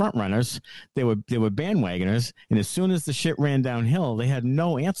 they were front runners. They were bandwagoners, and as soon as the shit ran downhill, they had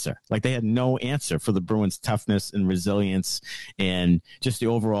no answer. Like they had no answer for the Bruins' toughness and resilience, and just the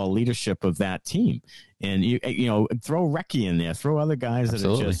overall leadership of that team. And you throw Recchi in there, throw other guys that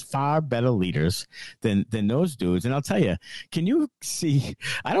are just far better leaders than those dudes. And I'll tell you, can you see?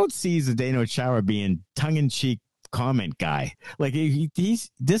 I don't see Zdeno Chara being tongue in cheek comment guy. Like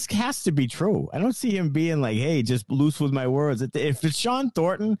this has to be true. I don't see him being like, hey, just loose with my words. If it's Sean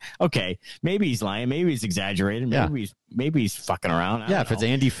Thornton, okay, maybe he's lying, maybe he's exaggerating, maybe he's fucking around. If it's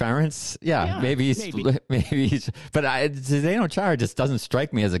Andy Ferentz, maybe he's. But Zdeno Chara just doesn't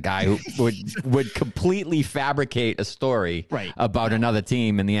strike me as a guy who would completely fabricate a story about another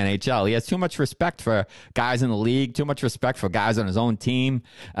team in the NHL. He has too much respect for guys in the league, too much respect for guys on his own team.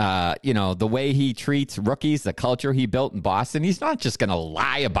 The way he treats rookies, the culture he built in Boston. He's not just going to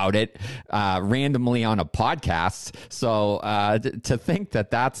lie about it randomly on a podcast. So to think that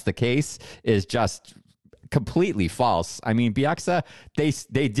that's the case is just completely false. I mean, Bieksa,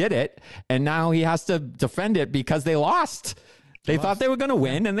 they did it, and now he has to defend it because they lost. They thought they were going to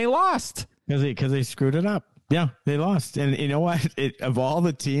win, and they lost. Because they screwed it up. Yeah, they lost. And you know what? Of all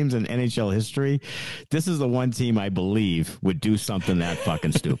the teams in NHL history, this is the one team I believe would do something that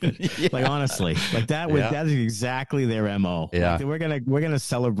fucking stupid. Like, honestly, like that is exactly their MO. Yeah. Like, we're gonna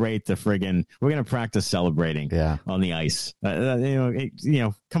celebrate we're gonna practice celebrating on the ice.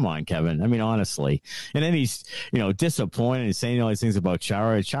 Come on, Kevin. I mean, honestly. And then he's, disappointed and saying all these things about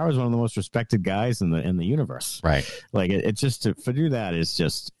Chara. Chara's one of the most respected guys in the universe. Right. Like it's just to do that is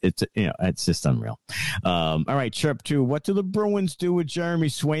just it's just unreal. All right, Chirp 2. What do the Bruins do with Jeremy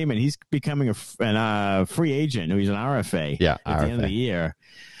Swayman? He's becoming a free agent. He's an RFA at the end of the year.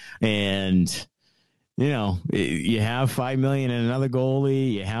 And, you have $5 million in another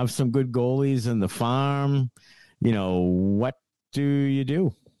goalie. You have some good goalies in the farm. What do you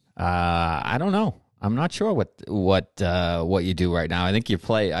do? I don't know. I'm not sure what you do right now. I think you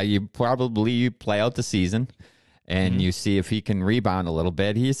play out the season. And you see if he can rebound a little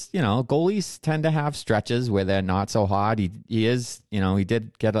bit. He's, goalies tend to have stretches where they're not so hot. He is, he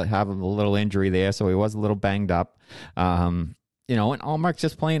did have a little injury there, so he was a little banged up. And Allmark's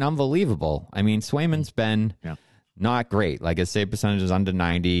just playing unbelievable. I mean, Swayman's been not great. Like his save percentage is under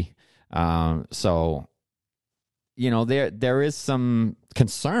 90. So, there is some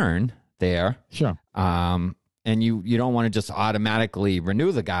concern there. Sure. And you don't want to just automatically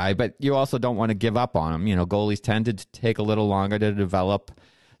renew the guy, but you also don't want to give up on him. Goalies tend to take a little longer to develop.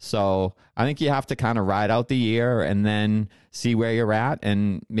 So I think you have to kind of ride out the year and then see where you're at.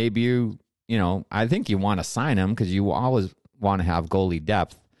 And maybe I think you want to sign him because you always want to have goalie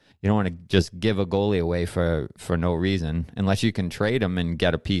depth. You don't want to just give a goalie away for no reason, unless you can trade him and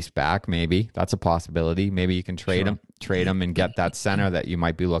get a piece back. Maybe that's a possibility. Maybe you can trade him and get that center that you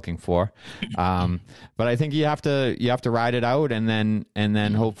might be looking for. But I think you have to ride it out, and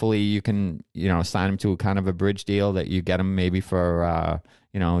then hopefully you can sign him to a kind of a bridge deal that you get him maybe for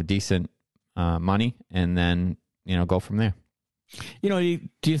decent money, and then go from there. Do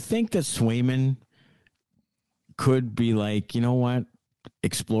you think that Swayman could be like, you know what?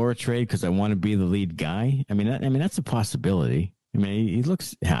 Explore a trade because I want to be the lead guy. I mean, that's a possibility. I mean, he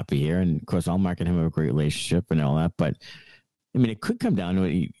looks happy here, and of course, Allmark and him have a great relationship and all that. But I mean, it could come down to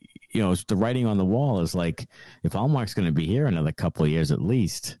it. The writing on the wall is like, if Allmark's going to be here another couple of years at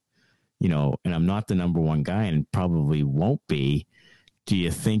least, and I'm not the number one guy, and probably won't be. Do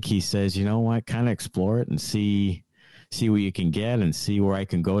you think he says, you know what, kind of explore it and see what you can get and see where I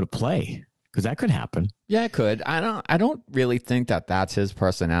can go to play? Because that could happen. Yeah, it could. I don't really think that that's his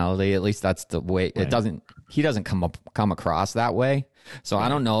personality. At least that's the way it doesn't. He doesn't come across that way. So I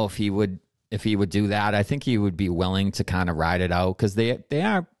don't know if he would do that. I think he would be willing to kind of ride it out because they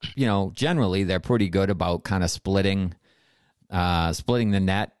are, generally they're pretty good about kind of splitting the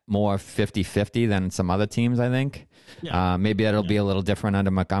net more 50-50 than some other teams. I think. Yeah. Maybe that'll be a little different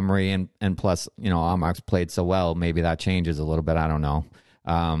under Montgomery, and plus, Allmark's played so well. Maybe that changes a little bit. I don't know.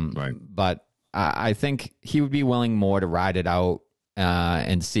 But I think he would be willing more to ride it out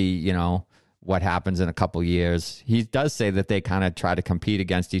and see, what happens in a couple years. He does say that they kind of try to compete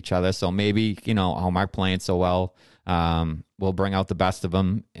against each other. So maybe, Allmark playing so well will bring out the best of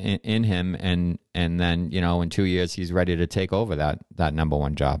him in him. And then, in 2 years, he's ready to take over that number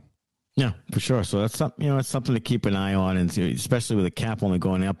one job. Yeah, for sure. So that's something, it's something to keep an eye on, and especially with the cap only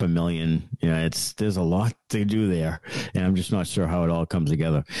going up $1 million, there's a lot to do there, and I'm just not sure how it all comes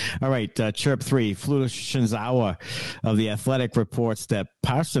together. All right, Chirp 3, Flula Shinzawa of The Athletic reports that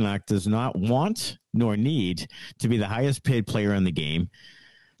Pastrnak does not want nor need to be the highest paid player in the game.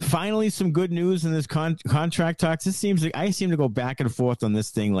 Finally, some good news in this contract talks. It seems like I seem to go back and forth on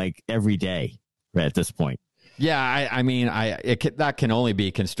this thing like every day right at this point. Yeah, that can only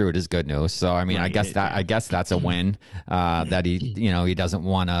be construed as good news. So I mean, right. I guess that's a win. That he doesn't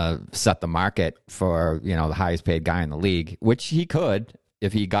want to set the market for the highest paid guy in the league, which he could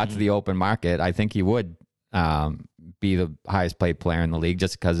if he got to the open market. I think he would be the highest paid player in the league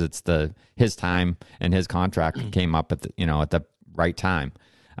just because it's his time and his contract came up at the right time.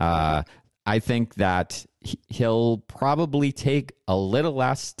 I think that he'll probably take a little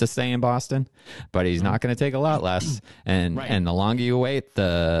less to stay in Boston, but he's not going to take a lot less. And the longer you wait,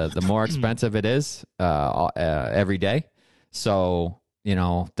 the more expensive it is every day. So,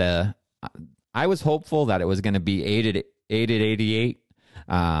 I was hopeful that it was going to be 8 at 88.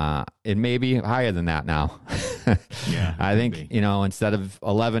 It may be higher than that now. Yeah, I think, instead of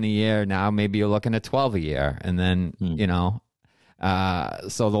 11 a year, now maybe you're looking at 12 a year. And then,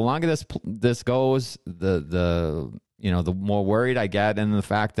 so the longer this goes, the more worried I get, and the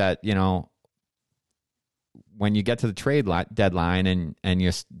fact that, when you get to the trade deadline and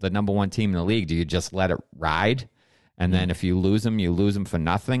you're the number one team in the league, do you just let it ride? And then if you lose them for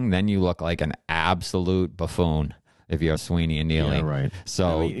nothing, then you look like an absolute buffoon if you're Sweeney and Neely. Yeah, right.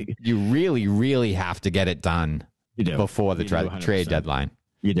 So you really, really have to get it done before the trade deadline.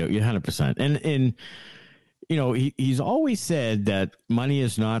 You do. You're 100%. And he's always said that money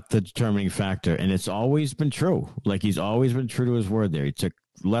is not the determining factor, and it's always been true. Like, he's always been true to his word there. He took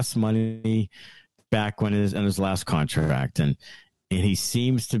less money back in his last contract, and he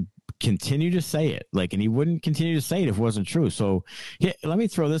seems to continue to say it. Like, and he wouldn't continue to say it if it wasn't true. So let me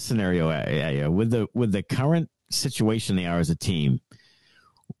throw this scenario at you. With the current situation they are as a team,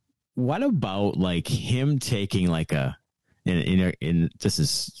 what about like him taking like and this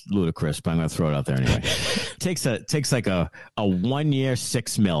is ludicrous, but I'm going to throw it out there anyway. takes like a 1 year,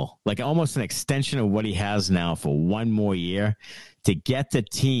 $6 million, like almost an extension of what he has now for one more year to get the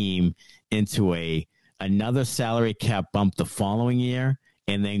team into another salary cap bump the following year,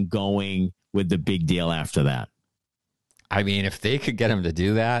 and then going with the big deal after that. I mean, if they could get him to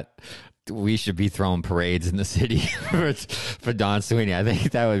do that, we should be throwing parades in the city for Don Sweeney. I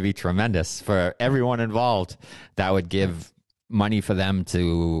think that would be tremendous for everyone involved. That would give money for them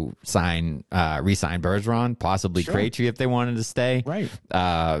to re-sign Bergeron, possibly Krejci if they wanted to stay. Right.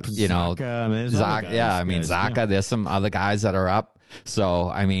 Zacha. Yeah, I mean, Zacha. Yeah. There's some other guys that are up. So,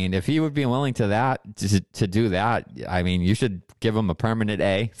 I mean, if he would be willing to do that, I mean, you should give him a permanent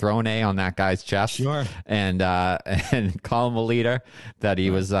A, throw an A on that guy's chest, and call him a leader, that he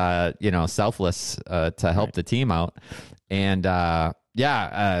was, selfless to help the team out, and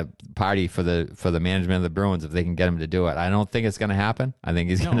party for the management of the Bruins if they can get him to do it. I don't think it's going to happen. I think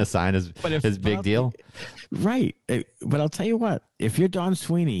he's going to sign his big deal. Right, but I'll tell you what: if you're Don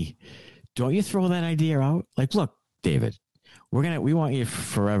Sweeney, don't you throw that idea out? Like, look, David. We want you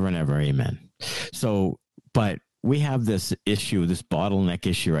forever and ever. Amen. So, but we have this issue, this bottleneck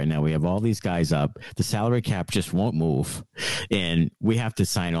issue right now. We have all these guys up. The salary cap just won't move, and we have to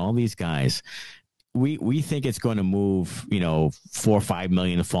sign all these guys. We think it's going to move, $4 or $5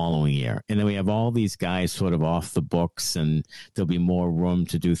 million the following year, and then we have all these guys sort of off the books, and there'll be more room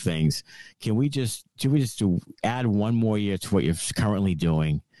to do things. Can we just add one more year to what you're currently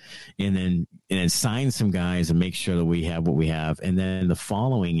doing? And then sign some guys and make sure that we have what we have. And then the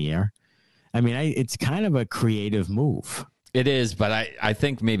following year, I mean, it's kind of a creative move. It is, but I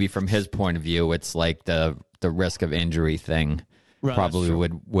think maybe from his point of view, it's like the risk of injury thing. Well, probably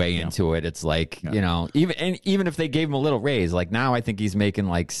would weigh into it. It's like, even if they gave him a little raise, like now I think he's making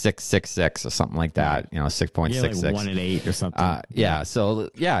like 6.66 or something like that, 6.66. Like 1 at 8 or something.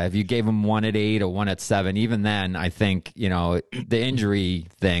 So if you gave him 1 at 8 or 1 at 7, even then I think, the injury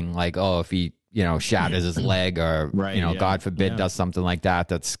thing, like, if he, shatters his leg or, God forbid, does something like that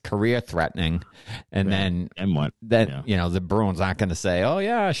that's career threatening. And then, the Bruins aren't going to say, oh,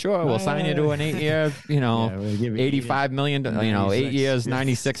 yeah, sure, we'll sign you to an 8 year, $85 million, 8 years,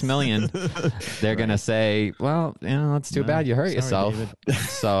 $96 million. They're going to say, well, it's too bad you hurt yourself. David.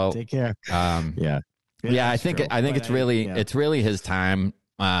 So take care. I think it's really his time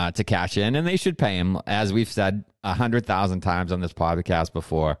to cash in, and they should pay him. As we've said 100,000 times on this podcast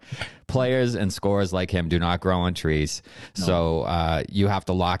before, players and scorers like him do not grow on trees. No. So you have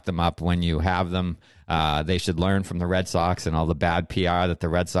to lock them up when you have them. They should learn from the Red Sox and all the bad PR that the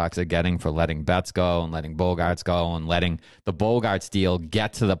Red Sox are getting for letting Betts go and letting Bogaerts go and letting the Bogaerts deal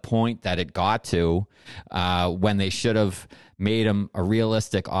get to the point that it got to when they should have made him a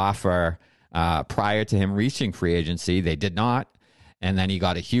realistic offer prior to him reaching free agency. They did not. And then he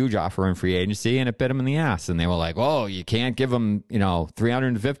got a huge offer in free agency, and it bit him in the ass. And they were like, "Oh, you can't give him,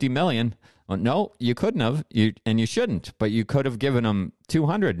 $350 million." Well, no, you couldn't have, and you shouldn't. But you could have given him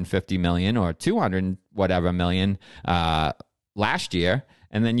 $250 million or 200 whatever million last year,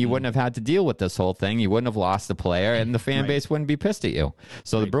 and then you wouldn't have had to deal with this whole thing. You wouldn't have lost the player, and the fan base wouldn't be pissed at you.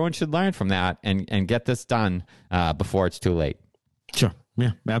 So the Bruins should learn from that and get this done before it's too late. Sure.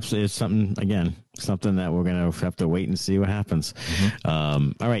 Yeah, absolutely. It's something that we're going to have to wait and see what happens.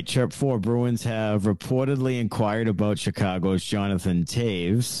 All right, Chirp 4, Bruins have reportedly inquired about Chicago's Jonathan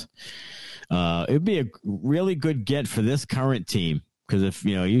Toews. It would be a really good get for this current team, because if,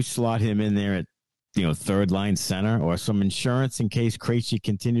 you slot him in there at, third line center, or some insurance in case Krejci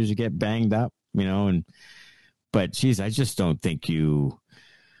continues to get banged up, but geez, I just don't think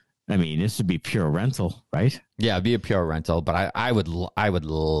this would be pure rental, right? Yeah, it'd be a pure rental, but I would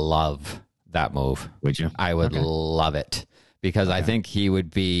love that move. Would you? I would love it, because I think he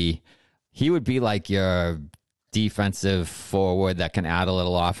would be like your defensive forward that can add a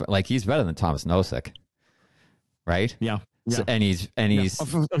little off. Like, he's better than Thomas Nosek, right? Yeah. So, and he's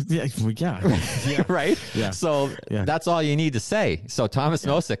right. Yeah. So that's all you need to say. So Thomas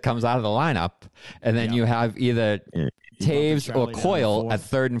Nosek comes out of the lineup, and then you have either Toews or Coyle at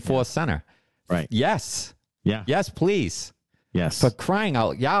third and fourth center. Right. Yes. Yeah. Yes, please. Yes. For crying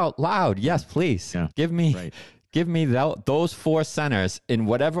out loud. Yes, please. Yeah. Give me those four centers in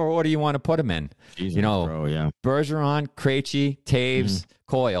whatever order you want to put them in. Jesus, bro, Bergeron, Krejci, Toews,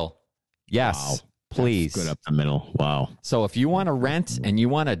 Coyle. Yes. Wow. Please. That's good up the middle. Wow. So if you want to rent and you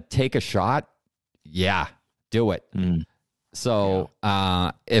want to take a shot, do it. So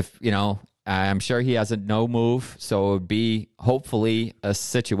if, I'm sure he has a no move. So it would be hopefully a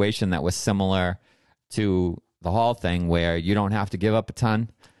situation that was similar to the Hall thing, where you don't have to give up a ton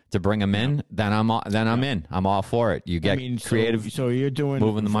to bring him in. Then I'm in. I'm all for it. You get creative. So you're doing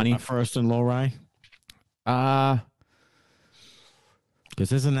moving the money first and low rye?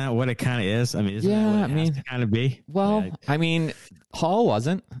 Because isn't that what it kind of is? Isn't that what it has to kind of be? Well, Hall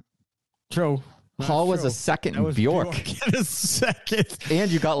wasn't. True. Hall was a second in Bjork. In a second. And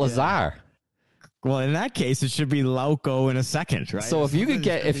you got Lazar. Well, in that case, it should be Lauko in a second, right? So if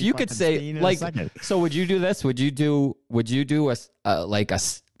you could say, like, so would you do this? Would you do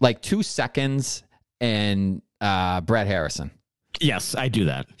a 2 seconds and Brett Harrison? Yes, I do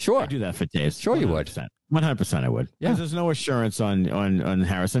that. Sure. I do that for Toews. Sure, 100%. You would. 100% I would. Yeah. Because there's no assurance on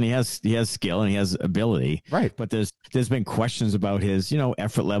Harrison. He has skill and he has ability. Right. But there's been questions about his,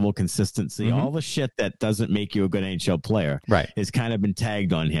 effort level, consistency, all the shit that doesn't make you a good NHL player. Right. Has kind of been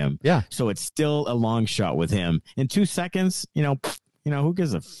tagged on him. Yeah. So it's still a long shot with him. In 2 seconds, who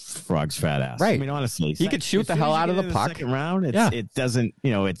gives a frog's fat ass? Right. Honestly. He could shoot the hell out of the puck. Second round, it doesn't,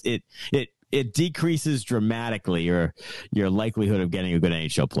 it decreases dramatically your likelihood of getting a good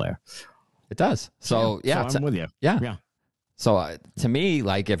NHL player. It does. So I'm with you. Yeah. So to me,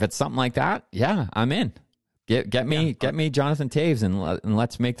 like, if it's something like that, I'm in. Get me Jonathan Toews and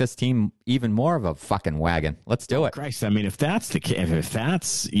let's make this team even more of a fucking wagon. Let's do it. Christ, if that's the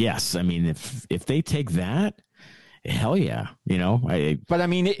case, yes. If they take that, hell yeah, But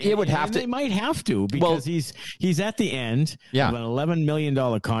it would have to. They might have to, because he's at the end of an $11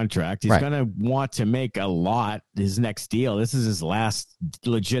 million contract. He's going to want to make a lot. His next deal. This is his last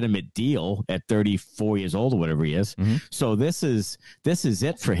legitimate deal at 34 years old or whatever he is. Mm-hmm. So this is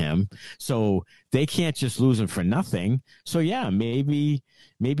it for him. So they can't just lose him for nothing. So maybe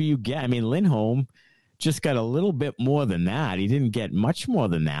you get. Lindholm just got a little bit more than that. He didn't get much more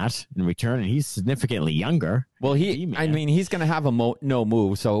than that in return, and he's significantly younger. Well, he's going to have a no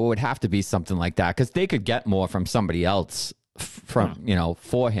move, so it would have to be something like that, because they could get more from somebody else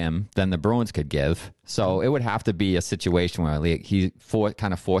for him than the Bruins could give. So it would have to be a situation where he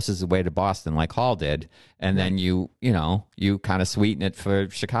kind of forces his way to Boston like Hall did, and then you kind of sweeten it for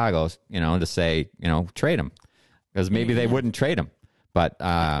Chicago, to say, trade him, because maybe they wouldn't trade him. But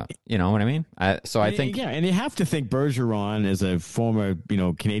you know what I mean? I think and you have to think Bergeron is a former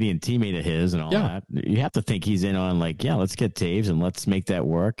Canadian teammate of his and all that. You have to think he's in on let's get Toews and let's make that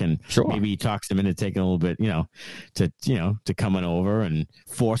work. And maybe he talks him into taking a little bit to coming over and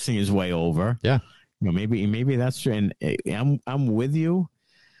forcing his way over. Yeah, maybe that's true. And I'm with you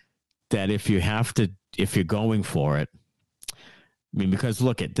that if you're going for it, because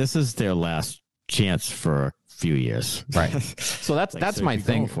this is their last chance for few years, right? So that's my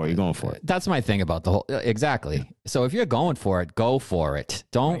thing. You're going for it. That's my thing about the whole. Exactly. So if you're going for it, go for it.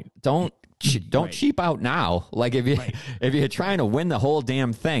 Don't cheap out now. Like if you're trying to win the whole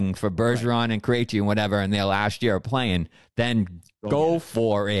damn thing for Bergeron and Krejci and whatever, and their last year of playing, then go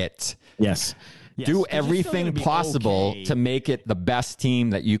for it. Yes. Do everything possible to make it the best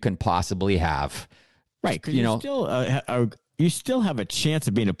team that you can possibly have. Right. Because you still have a chance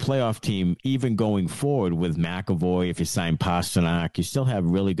of being a playoff team, even going forward with McAvoy. If you sign Pasternak, you still have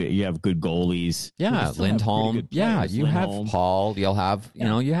you have good goalies. Yeah, Lindholm. Yeah, you have Paul. You'll have,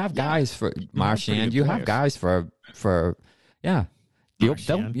 you have guys for Marchand. You have guys for you'll be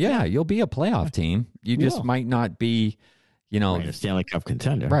a playoff team. You just might not be, Right, a Stanley Cup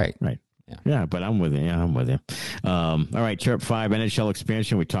contender. Right. Yeah, but I'm with you. Yeah, I'm with you. All right, Chirp 5, NHL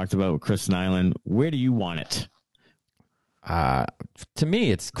expansion we talked about with Chris Nyland. Where do you want it? To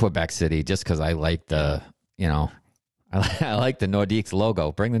me, it's Quebec City, just because I like the, I like the Nordiques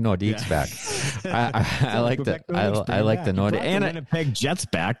logo. Bring the Nordiques back. I like the Nordiques and Winnipeg Jets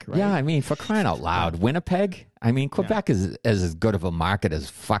back. Right? Yeah, I mean, for crying out loud, Winnipeg. I mean, Quebec is as good of a market as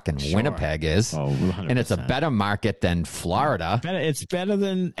fucking Winnipeg is, and it's a better market than Florida. It's better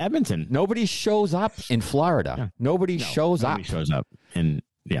than Edmonton. Nobody shows up in Florida. Yeah. Nobody shows up, and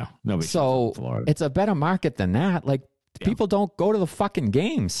nobody. So shows up in Florida. It's a better market than that. Like people don't go to the fucking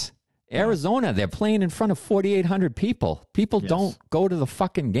games. Arizona, they're playing in front of 4,800 people. People don't go to the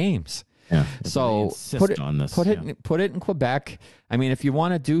fucking games. Yeah. So put it in Quebec. I mean, if you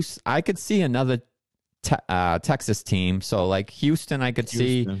want to do, I could see another Texas team. So like Houston, I could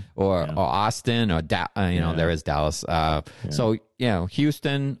see, or Austin, or there is Dallas. So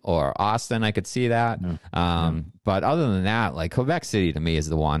Houston or Austin, I could see that. But other than that, like Quebec City to me is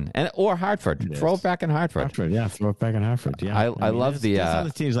the one, or Hartford. Throw it back in Hartford. Throw it back in Hartford. Yeah, I love the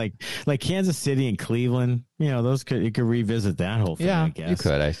other teams like Kansas City and Cleveland. Those you could revisit that whole thing. Yeah, I guess you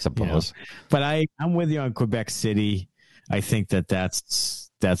could, I suppose. But I'm with you on Quebec City. I think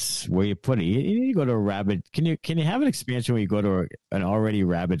that's where you put it. You need to go to a rabid. Can you have an expansion where you go to an already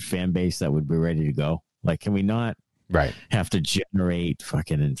rabid fan base that would be ready to go? Like, can we not have to generate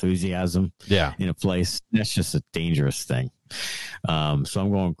fucking enthusiasm in a place? That's just a dangerous thing.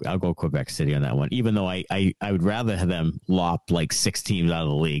 So I'll go Quebec City on that one, even though I would rather have them lop like 6 teams out of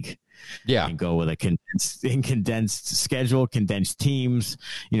the league. Yeah, and go with a condensed schedule, condensed teams.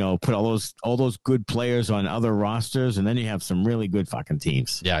 Put all those good players on other rosters, and then you have some really good fucking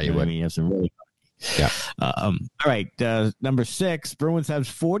teams. Yeah, you would. I mean, you have some really. Yeah. All right. Number 6, Bruins have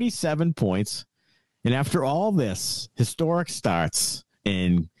 47 points, and after all this historic starts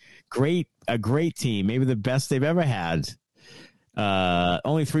and a great team, maybe the best they've ever had.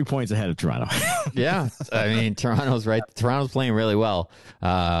 Only 3 points ahead of Toronto. Yeah, I mean Toronto's playing really well.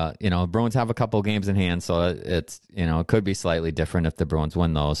 Bruins have a couple games in hand, so it's it could be slightly different if the Bruins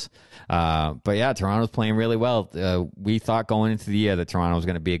win those. But yeah, Toronto's playing really well. We thought going into the year that Toronto was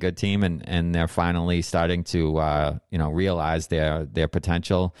going to be a good team, and they're finally starting to realize their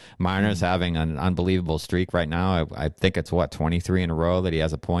potential. Marner's having an unbelievable streak right now. I think it's 23 in a row that he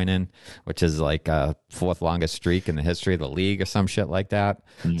has a point in, which is like a 4th longest streak in the history of the league or some shit like that.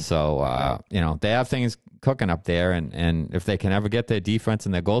 So they have things cooking up there, and if they can ever get their defense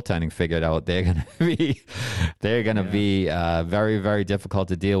and their goaltending figured out, they're gonna be very, very difficult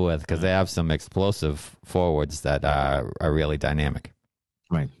to deal with, because they have some explosive forwards that are really dynamic.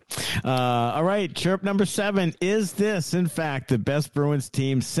 Right. All right. Chirp number 7. Is this, in fact, the best Bruins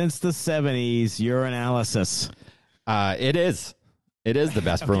team since the 70s? Your analysis. It is. It is the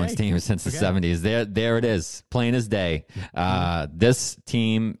best Bruins team since the 70s. There it is, plain as day. This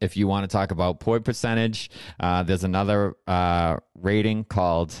team, if you want to talk about point percentage, there's another rating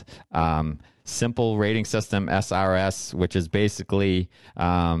called Simple Rating System, SRS, which is basically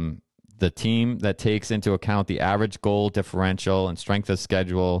the team that takes into account the average goal differential and strength of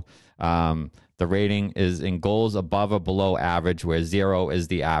schedule. The rating is in goals above or below average, where 0 is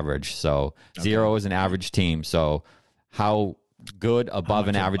the average. So 0 is an average team. So how good above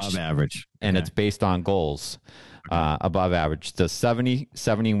an average, and it's based on goals above average. The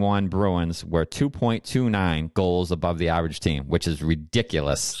 70-71 Bruins were 2.29 goals above the average team, which is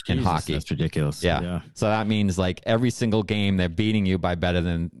ridiculous in hockey. That's ridiculous. Yeah. So that means like every single game they're beating you by better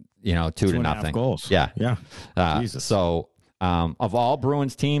than 2-0 goals. Yeah. So of all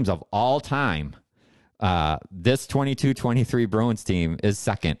Bruins teams of all time, this 22-23 Bruins team is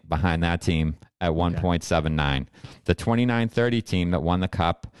second behind that team at 1.79. The 29-30 team that won the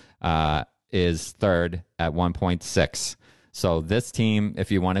cup is third at 1.6. So this team, if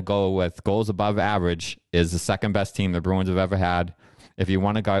you want to go with goals above average, is the second best team the Bruins have ever had. If you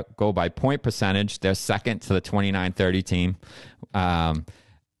want to go by point percentage, they're second to the 29-30 team,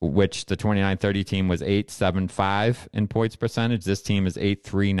 which the 29-30 team was 8.75 in points percentage. This team is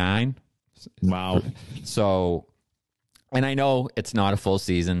 8.39. Wow. So, and I know it's not a full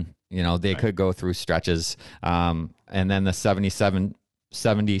season. They could go through stretches. And then the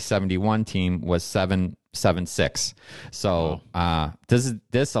 70-71 team was 7.76. So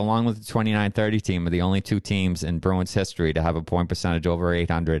this along with the 29-30 team are the only 2 teams in Bruins history to have a point percentage over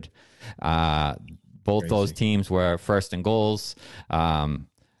 800. Both those teams were first in goals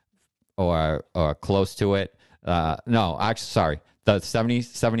or close to it. No, actually, sorry. The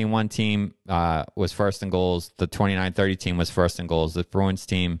 70-71 team was first in goals. The 29-30 team was first in goals. The Bruins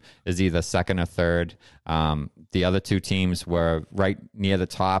team is either second or third. The other two teams were right near the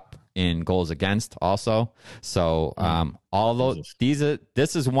top in goals against also. So all those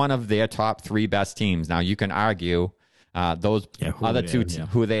this is one of their top 3 best teams. Now you can argue those other two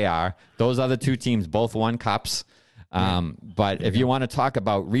who they are. Those other two teams both won cups. But if you want to talk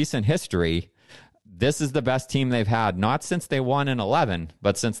about recent history, this is the best team they've had, not since they won in 11,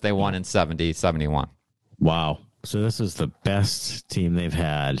 but since they won in 70-71. Wow. So this is the best team they've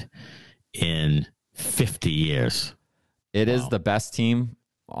had in 50 years. It is the best team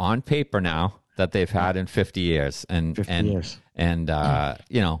on paper now that they've had in 50 years. And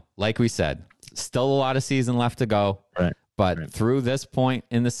you know, like we said, still a lot of season left to go. Right. But through this point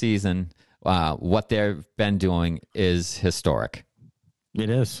in the season, what they've been doing is historic. It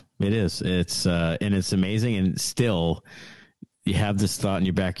is. It's and it's amazing. And still, you have this thought in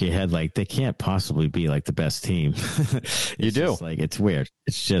your back of your head, like they can't possibly be like the best team. You do. Like it's weird.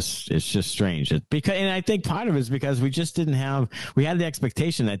 It's just strange. And I think part of it is because we just didn't have. We had the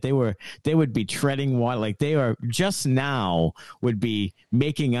expectation that they would be treading water, like they are just now would be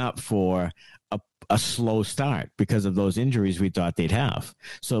making up for a slow start because of those injuries we thought they'd have.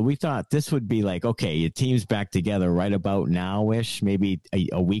 So we thought this would be like, okay, your team's back together right about now-ish, maybe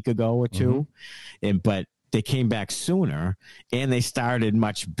a week ago or two. But they came back sooner and they started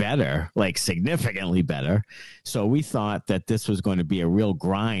much better, like significantly better. So we thought that this was going to be a real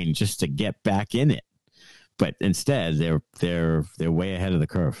grind just to get back in it. But instead they're way ahead of the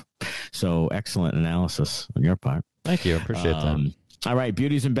curve. So excellent analysis on your part. Thank you. Appreciate that. All right.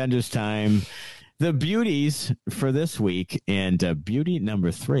 Beauties and benders time. The beauties for this week, and beauty number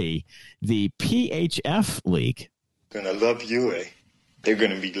 3, the PHF League. Gonna love you, eh? They're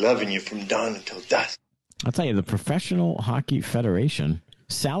gonna be loving you from dawn until dusk. I'll tell you, the Professional Hockey Federation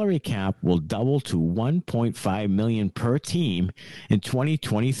salary cap will double to $1.5 million per team in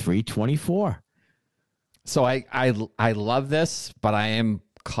 2023-24. So I love this, but I am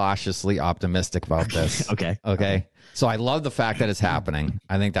cautiously optimistic about this. Okay. So I love the fact that it's happening.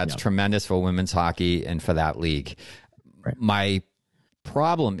 I think that's tremendous for women's hockey and for that league. Right. My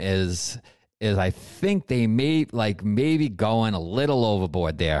problem is I think they maybe going a little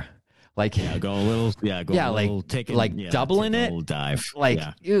overboard there. Like doubling it. Dive.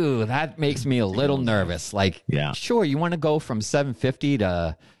 Ew, that makes me a little nervous. Sure, you want to go from 750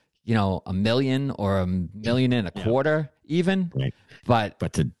 to $1 million or $1.25 million even, right.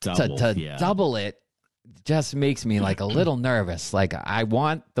 but to double it just makes me a little nervous. I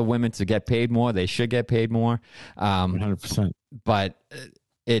want the women to get paid more. They should get paid more. 100%. But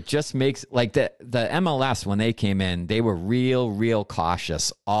it just makes the MLS, when they came in, they were real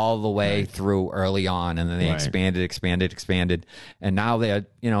cautious all the way through early on. And then they expanded. And now they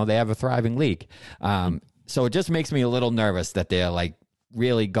have a thriving league. So it just makes me a little nervous that they're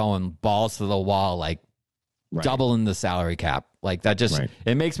really going balls to the wall, doubling the salary cap. That just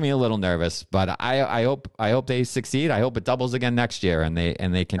it makes me a little nervous, but I hope they succeed. I hope it doubles again next year and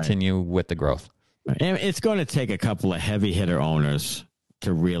they continue with the growth. And it's going to take a couple of heavy hitter owners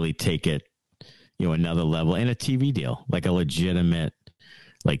to really take it, another level, and a TV deal, a legitimate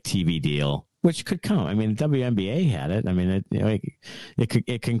TV deal, which could come. I mean, WNBA had it. I mean,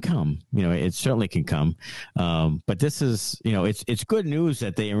 it can come. It certainly can come. But this is, it's good news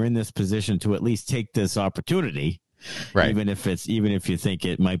that they are in this position to at least take this opportunity. Right. Even if you think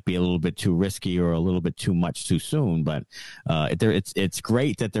it might be a little bit too risky or a little bit too much too soon, but it's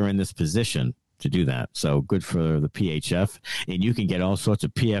great that they're in this position to do that. So good for the PHF, and you can get all sorts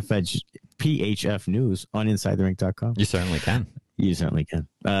of PHF news on InsideTheRink.com. You certainly can.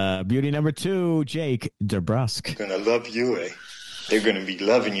 Beauty number 2, Jake DeBrusk. Gonna love you, eh? They're gonna be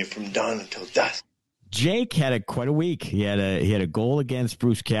loving you from dawn until dusk. Jake had quite a week. He had a goal against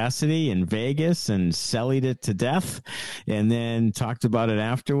Bruce Cassidy in Vegas and sellied it to death, and then talked about it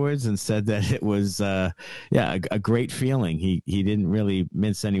afterwards and said that it was a great feeling. He didn't really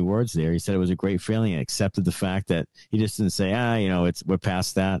mince any words there. He said it was a great feeling and accepted the fact that he just didn't say we're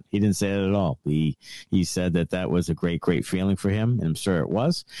past that. He didn't say it at all. He said that was a great feeling for him, and I'm sure it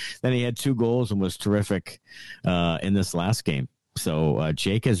was. Then he had 2 goals and was terrific in this last game. So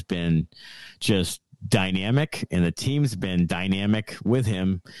Jake has been just dynamic, and the team's been dynamic with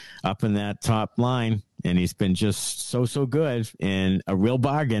him up in that top line, and he's been just so good, and a real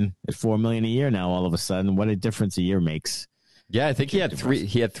bargain at $4 million a year now. All of a sudden, what a difference a year makes. Yeah, I think he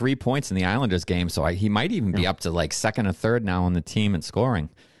had 3 points in the Islanders game, so he might even be up to second or third now on the team in scoring,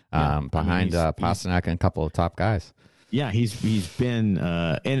 behind Pasternak and a couple of top guys. Yeah, he's been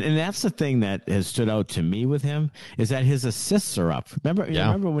and that's the thing that has stood out to me with him is that his assists are up.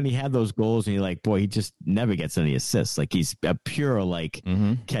 Remember when he had those goals and he just never gets any assists. Like he's a pure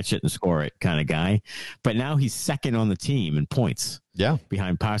catch it and score it kind of guy. But now he's second on the team in points. Yeah,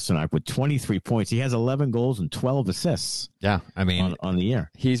 behind Pastrnak with 23 points. He has 11 goals and 12 assists. Yeah, I mean on the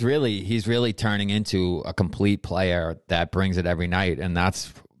year. He's really turning into a complete player that brings it every night, and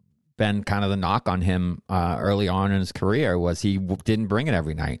that's been kind of the knock on him early on in his career was he didn't bring it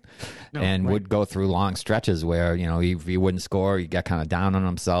every night would go through long stretches where, he wouldn't score, he'd get kind of down on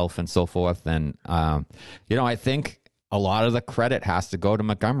himself and so forth. And, I think a lot of the credit has to go to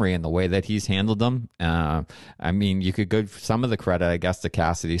Montgomery and the way that he's handled them. I mean, you could give some of the credit, I guess, to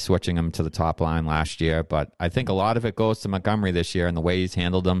Cassidy switching him to the top line last year, but I think a lot of it goes to Montgomery this year and the way he's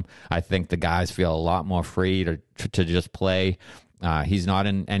handled them. I think the guys feel a lot more free to just play. He's not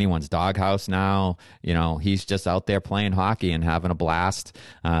in anyone's doghouse now. He's just out there playing hockey and having a blast.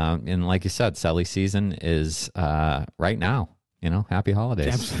 And like you said, Selly season is right now. Happy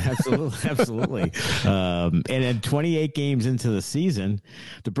holidays. Absolutely. And then 28 games into the season,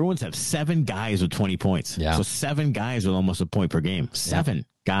 the Bruins have 7 guys with 20 points. Yeah. So 7 guys with almost a point per game. 7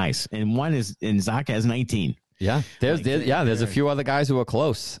 guys. And Zacha has 19. Yeah. There's a few other guys who are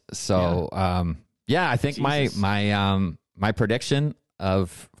close. So, I think my prediction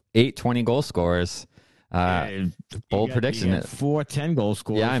of 8 20 goal scorers, bold prediction. 4 10 goal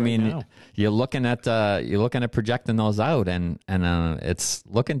scorers. Yeah, I mean, now. you're looking at projecting those out, and it's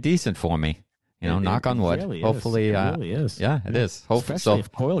looking decent for me. Knock on wood. Really hopefully, it really is. Yeah, it is. Hopefully, especially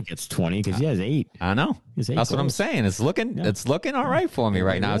if Coyle gets 20 because he has 8. I know. That's goals. what I'm saying. It's looking all right for me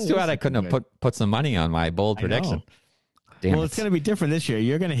right now. It's too bad I couldn't have put some money on my bold prediction. It's going to be different this year.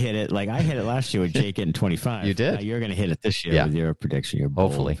 You're going to hit it like I hit it last year with Jake getting 25. You did. Now you're going to hit it this year with your prediction. Your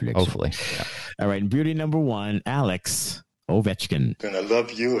bold prediction. Hopefully. Yeah. All right. And beauty number 1, Alex Ovechkin. Gonna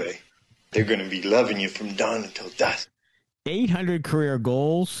love you, eh? They're gonna be loving you from dawn until dusk. 800 career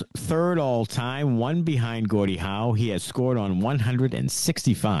goals, 3rd all time, 1 behind Gordie Howe. He has scored on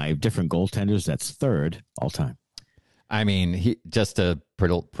 165 different goaltenders. That's 3rd all time. I mean, he just a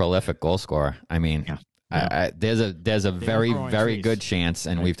prolific goal scorer. I mean. Yeah. There's a very, very good chance,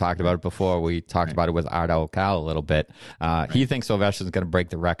 and we've talked about it before. We talked about it with Ardo Cal a little bit. He thinks Ovechkin's going to break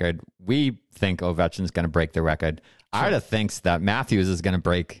the record. We think Ovechkin's going to break the record. Sure. Arda thinks that Matthews is going to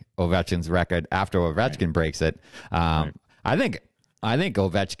break Ovechkin's record after Ovechkin breaks it. I think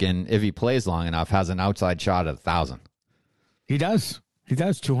Ovechkin, if he plays long enough, has an outside shot at 1,000. He does.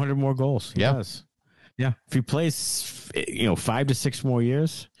 200 more goals. He does. Yeah. If he plays, 5 to 6 more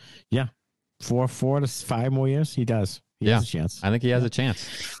years, 4 to 5 more years, he does. He has a chance. I think he has a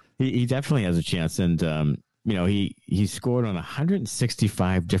chance. He definitely has a chance. And, he scored on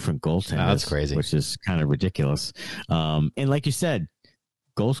 165 different goaltenders. That's crazy. Which is kind of ridiculous. And like you said,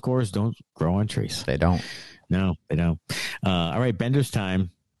 goal scorers don't grow on trees. They don't. No, they don't. All right, Bender's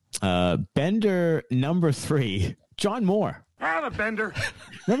time. Bender number 3, John Moore. Bender.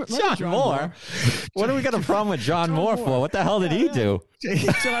 Remember John Moore? What do we got a problem with John Moore for? What the hell did he do?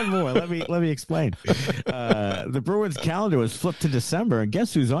 John Moore. Let me explain. The Bruins calendar was flipped to December, and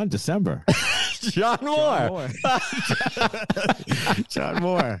guess who's on December? John Moore. John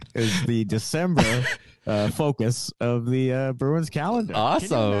Moore is the December focus of the Bruins calendar.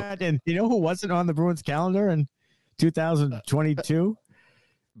 Awesome. And you know who wasn't on the Bruins calendar in 2022?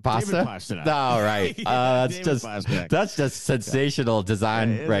 Pasta? All right. That's just sensational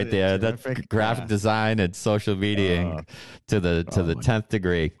design right there. That's graphic design and social media to the 10th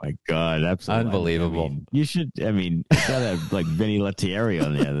degree. My God, absolutely unbelievable. I mean, you should gotta have like Vinny Lettieri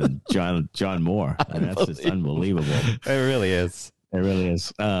on there than John Moore. And that's just unbelievable. It really is. It really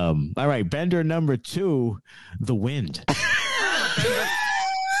is. All right, Bender number 2, the Wind.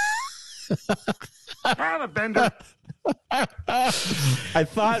 Bender. I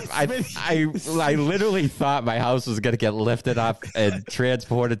thought I literally thought my house was going to get lifted up and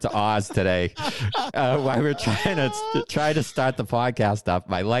transported to Oz today. While we were trying to start the podcast up,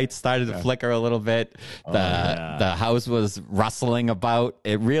 my lights started to flicker a little bit. The house was rustling about.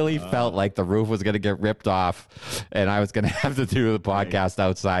 It really felt like the roof was going to get ripped off, and I was going to have to do the podcast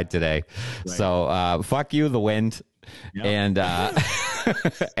outside today. Right. So fuck you, the wind. Yep.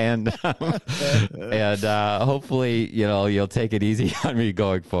 And hopefully, you'll take it easy on me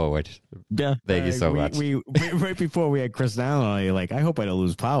going forward. Yeah. Thank you so much. We right before we had Chris Allen on, you're like, I hope I don't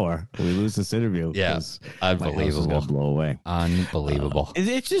lose power. We lose this interview. Yeah. Unbelievable. Gonna blow away. Unbelievable. Is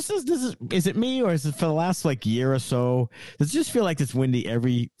it me, or is it for the last year or so? Does it just feel like it's windy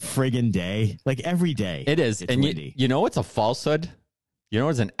every friggin' day? Like every day. It is. It's and windy. you know it's a falsehood? You know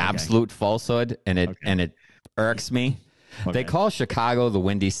it's an absolute falsehood, and it irks me. Okay. They call Chicago the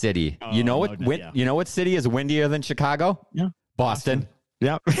Windy City. You know what? You know what city is windier than Chicago? Yeah. Boston.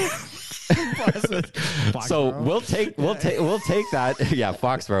 Yep. So we'll take that. Yeah,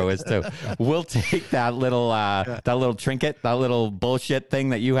 Foxborough is too. We'll take that little trinket, that little bullshit thing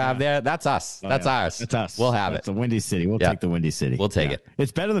that you have there. That's us. That's ours. That's us. We'll have That's it. the Windy City. We'll take the Windy City. We'll take it.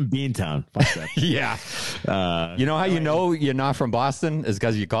 It's better than Beantown. Fuck that. Yeah. You know how you know you're not from Boston is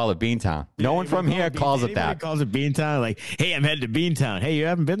because you call it Beantown. No one from here calls it that. Calls it Beantown. Like, hey, I'm headed to Beantown. Hey, you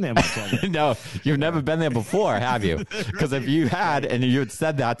haven't been there much. Have you? No, you've never been there before, have you? Because if you had and you had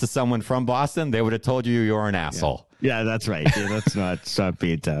said that to someone from Boston, they would have told you were an asshole. Yeah, that's right. Yeah, that's not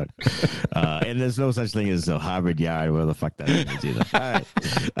Beantown. And there's no such thing as a Harvard Yard, where the fuck that is either.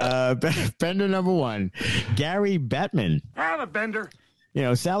 All right. Bender number 1, Gary Bettman. I'm a bender. You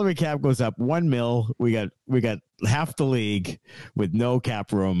know, salary cap goes up $1 million. We got half the league with no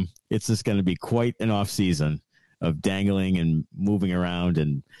cap room. It's just going to be quite an off season of dangling and moving around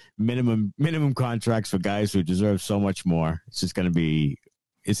and minimum contracts for guys who deserve so much more. It's just going to be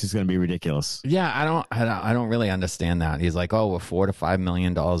ridiculous. Yeah, I don't really understand that. He's like, oh, we're $4 to $5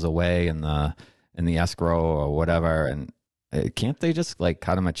 million away in the escrow or whatever, and can't they just like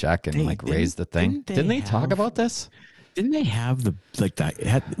cut him a check and raise the thing? Didn't they talk about this? Didn't they have had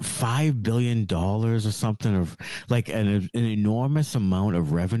 $5 billion or something of like an enormous amount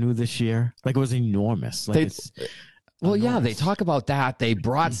of revenue this year? Like it was enormous. Well, yeah, they talk about that. They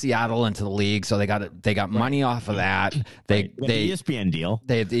brought Seattle into the league, so they got money off of that. They the ESPN deal.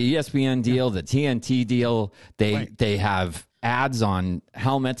 They have the ESPN deal, the TNT deal. They have ads on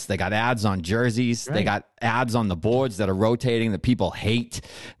helmets. They got ads on jerseys. They got ads on the boards that are rotating that people hate.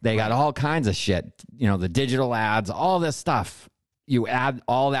 They got all kinds of shit. You know, the digital ads, all this stuff. You add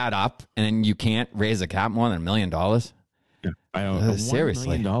all that up, and you can't raise a cap more than $1 million. Yeah, I don't.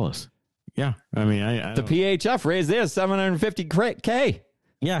 Seriously, $1 million. Yeah, I mean, I the PHF raised theirs $750K.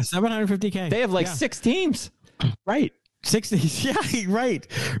 Yeah, $750K. They have 6 teams. Right. 60. Yeah, right.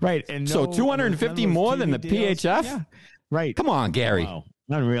 And so 250 more than the PHF? Yeah. Right. Come on, Gary. Wow.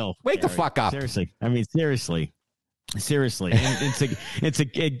 Unreal. Wake the fuck up. Seriously. I mean, seriously. And it's a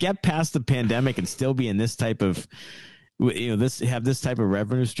get past the pandemic and still be in this type of, have this type of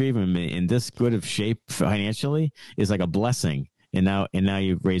revenue stream and in this good of shape financially is like a blessing. And now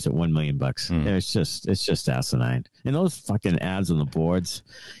you raise it $1 million. It's just asinine. And those fucking ads on the boards.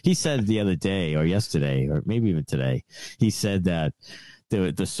 He said the other day or yesterday or maybe even today, he said that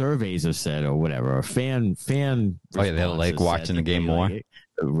the surveys have said or whatever, or fan. Oh yeah, they like watching the game more.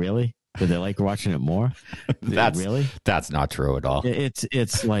 Really? Do they like watching it more? That's not true at all.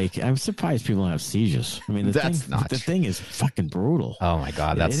 It's like I'm surprised people don't have seizures. I mean, the thing is fucking brutal. Oh my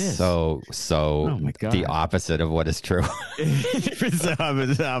god, that's so oh my God. The opposite of what is true. It's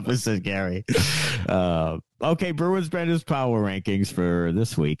the opposite, Gary. Okay, Bruins Brenda's power rankings for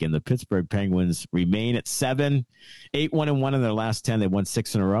this week, and the Pittsburgh Penguins remain at 7, 8-1-1 in their last 10. They won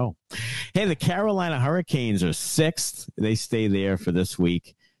 6 in a row. Hey, the Carolina Hurricanes are 6th. They stay there for this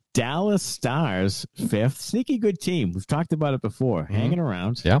week. Dallas Stars 5th. Sneaky good team. We've talked about it before. Hanging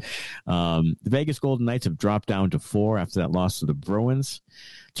around. Yeah. The Vegas Golden Knights have dropped down to 4 after that loss to the Bruins.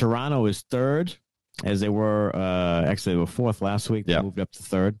 Toronto is 3rd, as they were actually they were 4th last week. They moved up to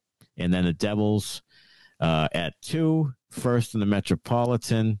 3rd. And then the Devils at 2, 1st in the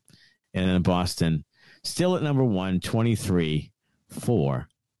Metropolitan, and then Boston still at number 1, 23,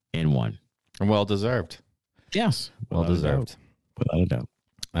 4-1. Well deserved. Yes. Well deserved. Without a doubt.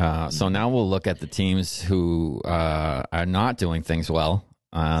 So now we'll look at the teams who are not doing things well.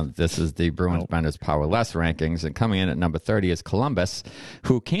 This is the Bruins Benders Power Less rankings, and coming in at number 30 is Columbus,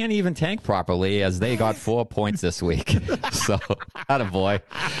 who can't even tank properly as they got 4 points this week. So, attaboy.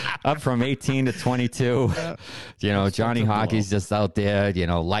 Up from 18 to 22. Johnny Hockey's just out there,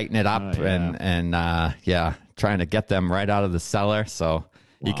 lighting it up and trying to get them right out of the cellar. So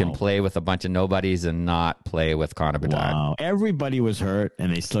you can play with a bunch of nobodies and not play with Connor Bedard. Wow. Everybody was hurt,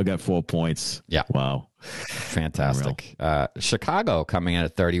 and they still got 4 points. Yeah. Wow. Fantastic. Chicago coming in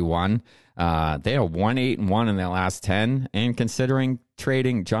at 31. They are 1-8-1 in their last 10, and considering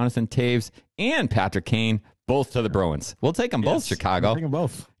trading Jonathan Taves and Patrick Kane both to the Bruins. We'll take them both, Chicago. We'll take them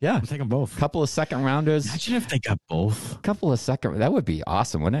both. Yeah. We'll take them both. Couple of second rounders. Imagine if they got both. That would be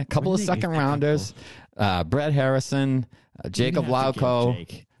awesome, wouldn't it? Couple of second rounders. Brett Harrison, Jacob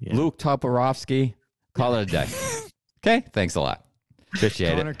Lauko, Luke Toporowski. Call it a day. Okay? Thanks a lot.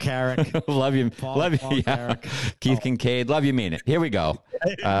 Appreciate Connor Carrick. Love you. Paul Carrick. Keith Kincaid. Love you, mean it. Here we go.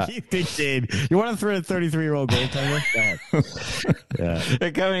 Keith Kincaid. You want to throw a 33-year-old goaltender? Go ahead.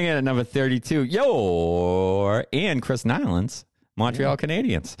 They're coming in at number 32. And Chris Nylands Montreal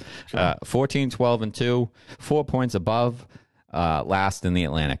Canadiens. 14-12-2, 4 points above last in the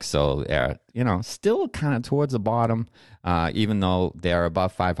Atlantic. So they're, still kind of towards the bottom, even though they're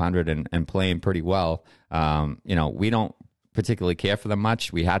above 500 and playing pretty well. We don't particularly care for them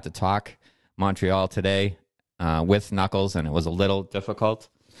much. We had to talk Montreal today with Knuckles, and it was a little difficult.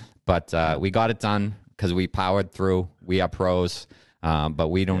 But we got it done because we powered through. We are pros. But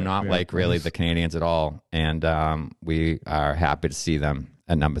we do not like really the Canadiens at all. And we are happy to see them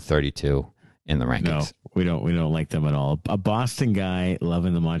at number 32 in the rankings. No, we don't like them at all. A Boston guy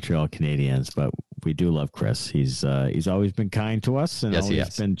loving the Montreal Canadiens, but we do love Chris. He's always been kind to us and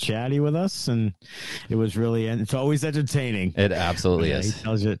always been chatty with us, and it's always entertaining. It absolutely is.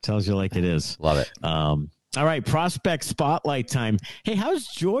 He tells you like it is. Love it. All right, prospect spotlight time. Hey, how's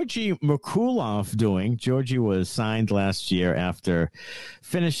Georgi Merkulov doing? Georgi was signed last year after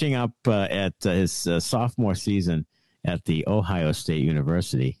finishing up at his sophomore season at the Ohio State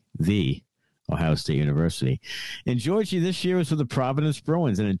University. And Georgi this year was with the Providence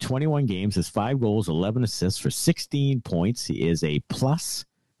Bruins, and in 21 games, has 5 goals, 11 assists for 16 points. He is a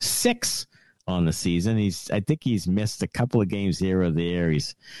 +6 on the season. I think he's missed a couple of games here or there.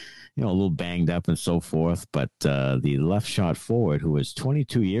 He's a little banged up and so forth. But the left shot forward, who is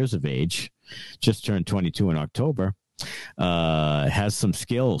 22 years of age, just turned 22 in October, has some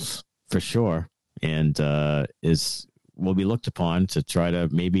skills for sure, and will be looked upon to try to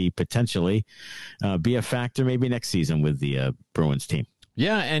maybe potentially be a factor maybe next season with the Bruins team.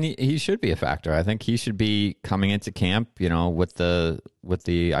 Yeah, and he should be a factor. I think he should be coming into camp, with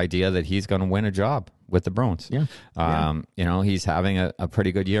the idea that he's going to win a job with the Bruins. He's having a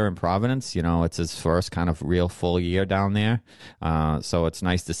pretty good year in Providence. It's his first kind of real full year down there. So it's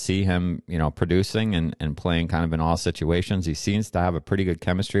nice to see him, producing and playing kind of in all situations. He seems to have a pretty good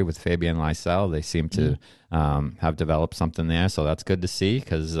chemistry with Fabian Lysell. They seem to have developed something there. So that's good to see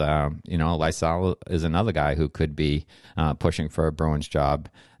because, Lysell is another guy who could be pushing for a Bruins job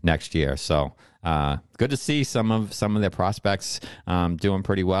next year. So good to see some of their prospects doing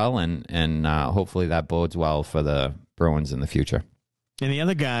pretty well, and hopefully that bodes well for the Bruins in the future. And the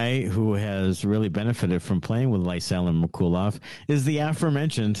other guy who has really benefited from playing with Lysell and Merkulov is the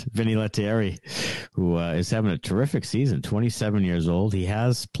aforementioned Vinny Lettieri, who is having a terrific season, 27 years old. He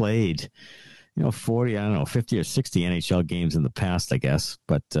has played, 50 or 60 NHL games in the past, I guess,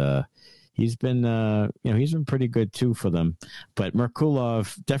 but he's been, he's been pretty good too for them. But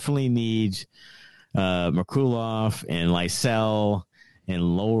Merkulov definitely needs Merkulov and Lysell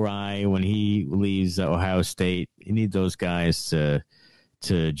and Lowry when he leaves Ohio State. You need those guys to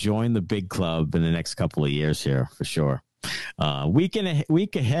join the big club in the next couple of years here for sure. Week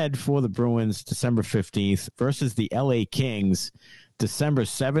ahead for the Bruins, December 15th versus the LA Kings, December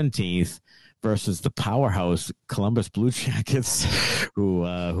 17th. Versus the powerhouse Columbus Blue Jackets, who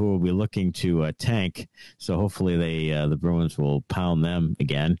will be looking to tank. So hopefully the Bruins will pound them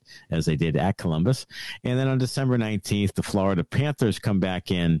again as they did at Columbus. And then on December 19th, the Florida Panthers come back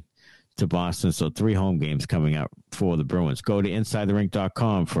in to Boston. So 3 home games coming up for the Bruins. Go to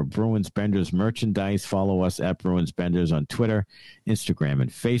InsideTheRink.com for Bruins Benders merchandise. Follow us at Bruins Benders on Twitter, Instagram, and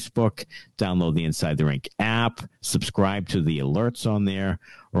Facebook. Download the Inside the Rink app. Subscribe to the alerts on there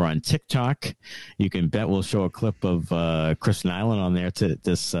or on TikTok. You can bet we'll show a clip of Chris Nyland on there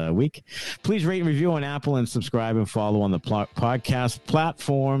this week. Please rate and review on Apple and subscribe and follow on the podcast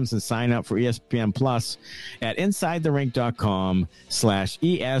platforms and sign up for ESPN Plus at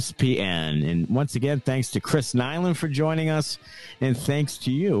InsideTheRink.com/ESPN. And once again, thanks to Chris Nyland for joining us, and thanks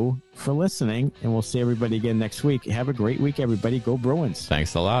to you for listening. And we'll see everybody again next week. Have a great week, everybody. Go Bruins.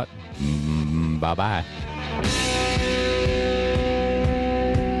 Thanks a lot. Bye-bye.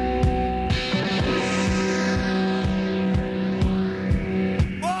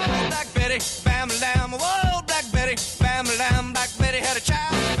 Black Betty.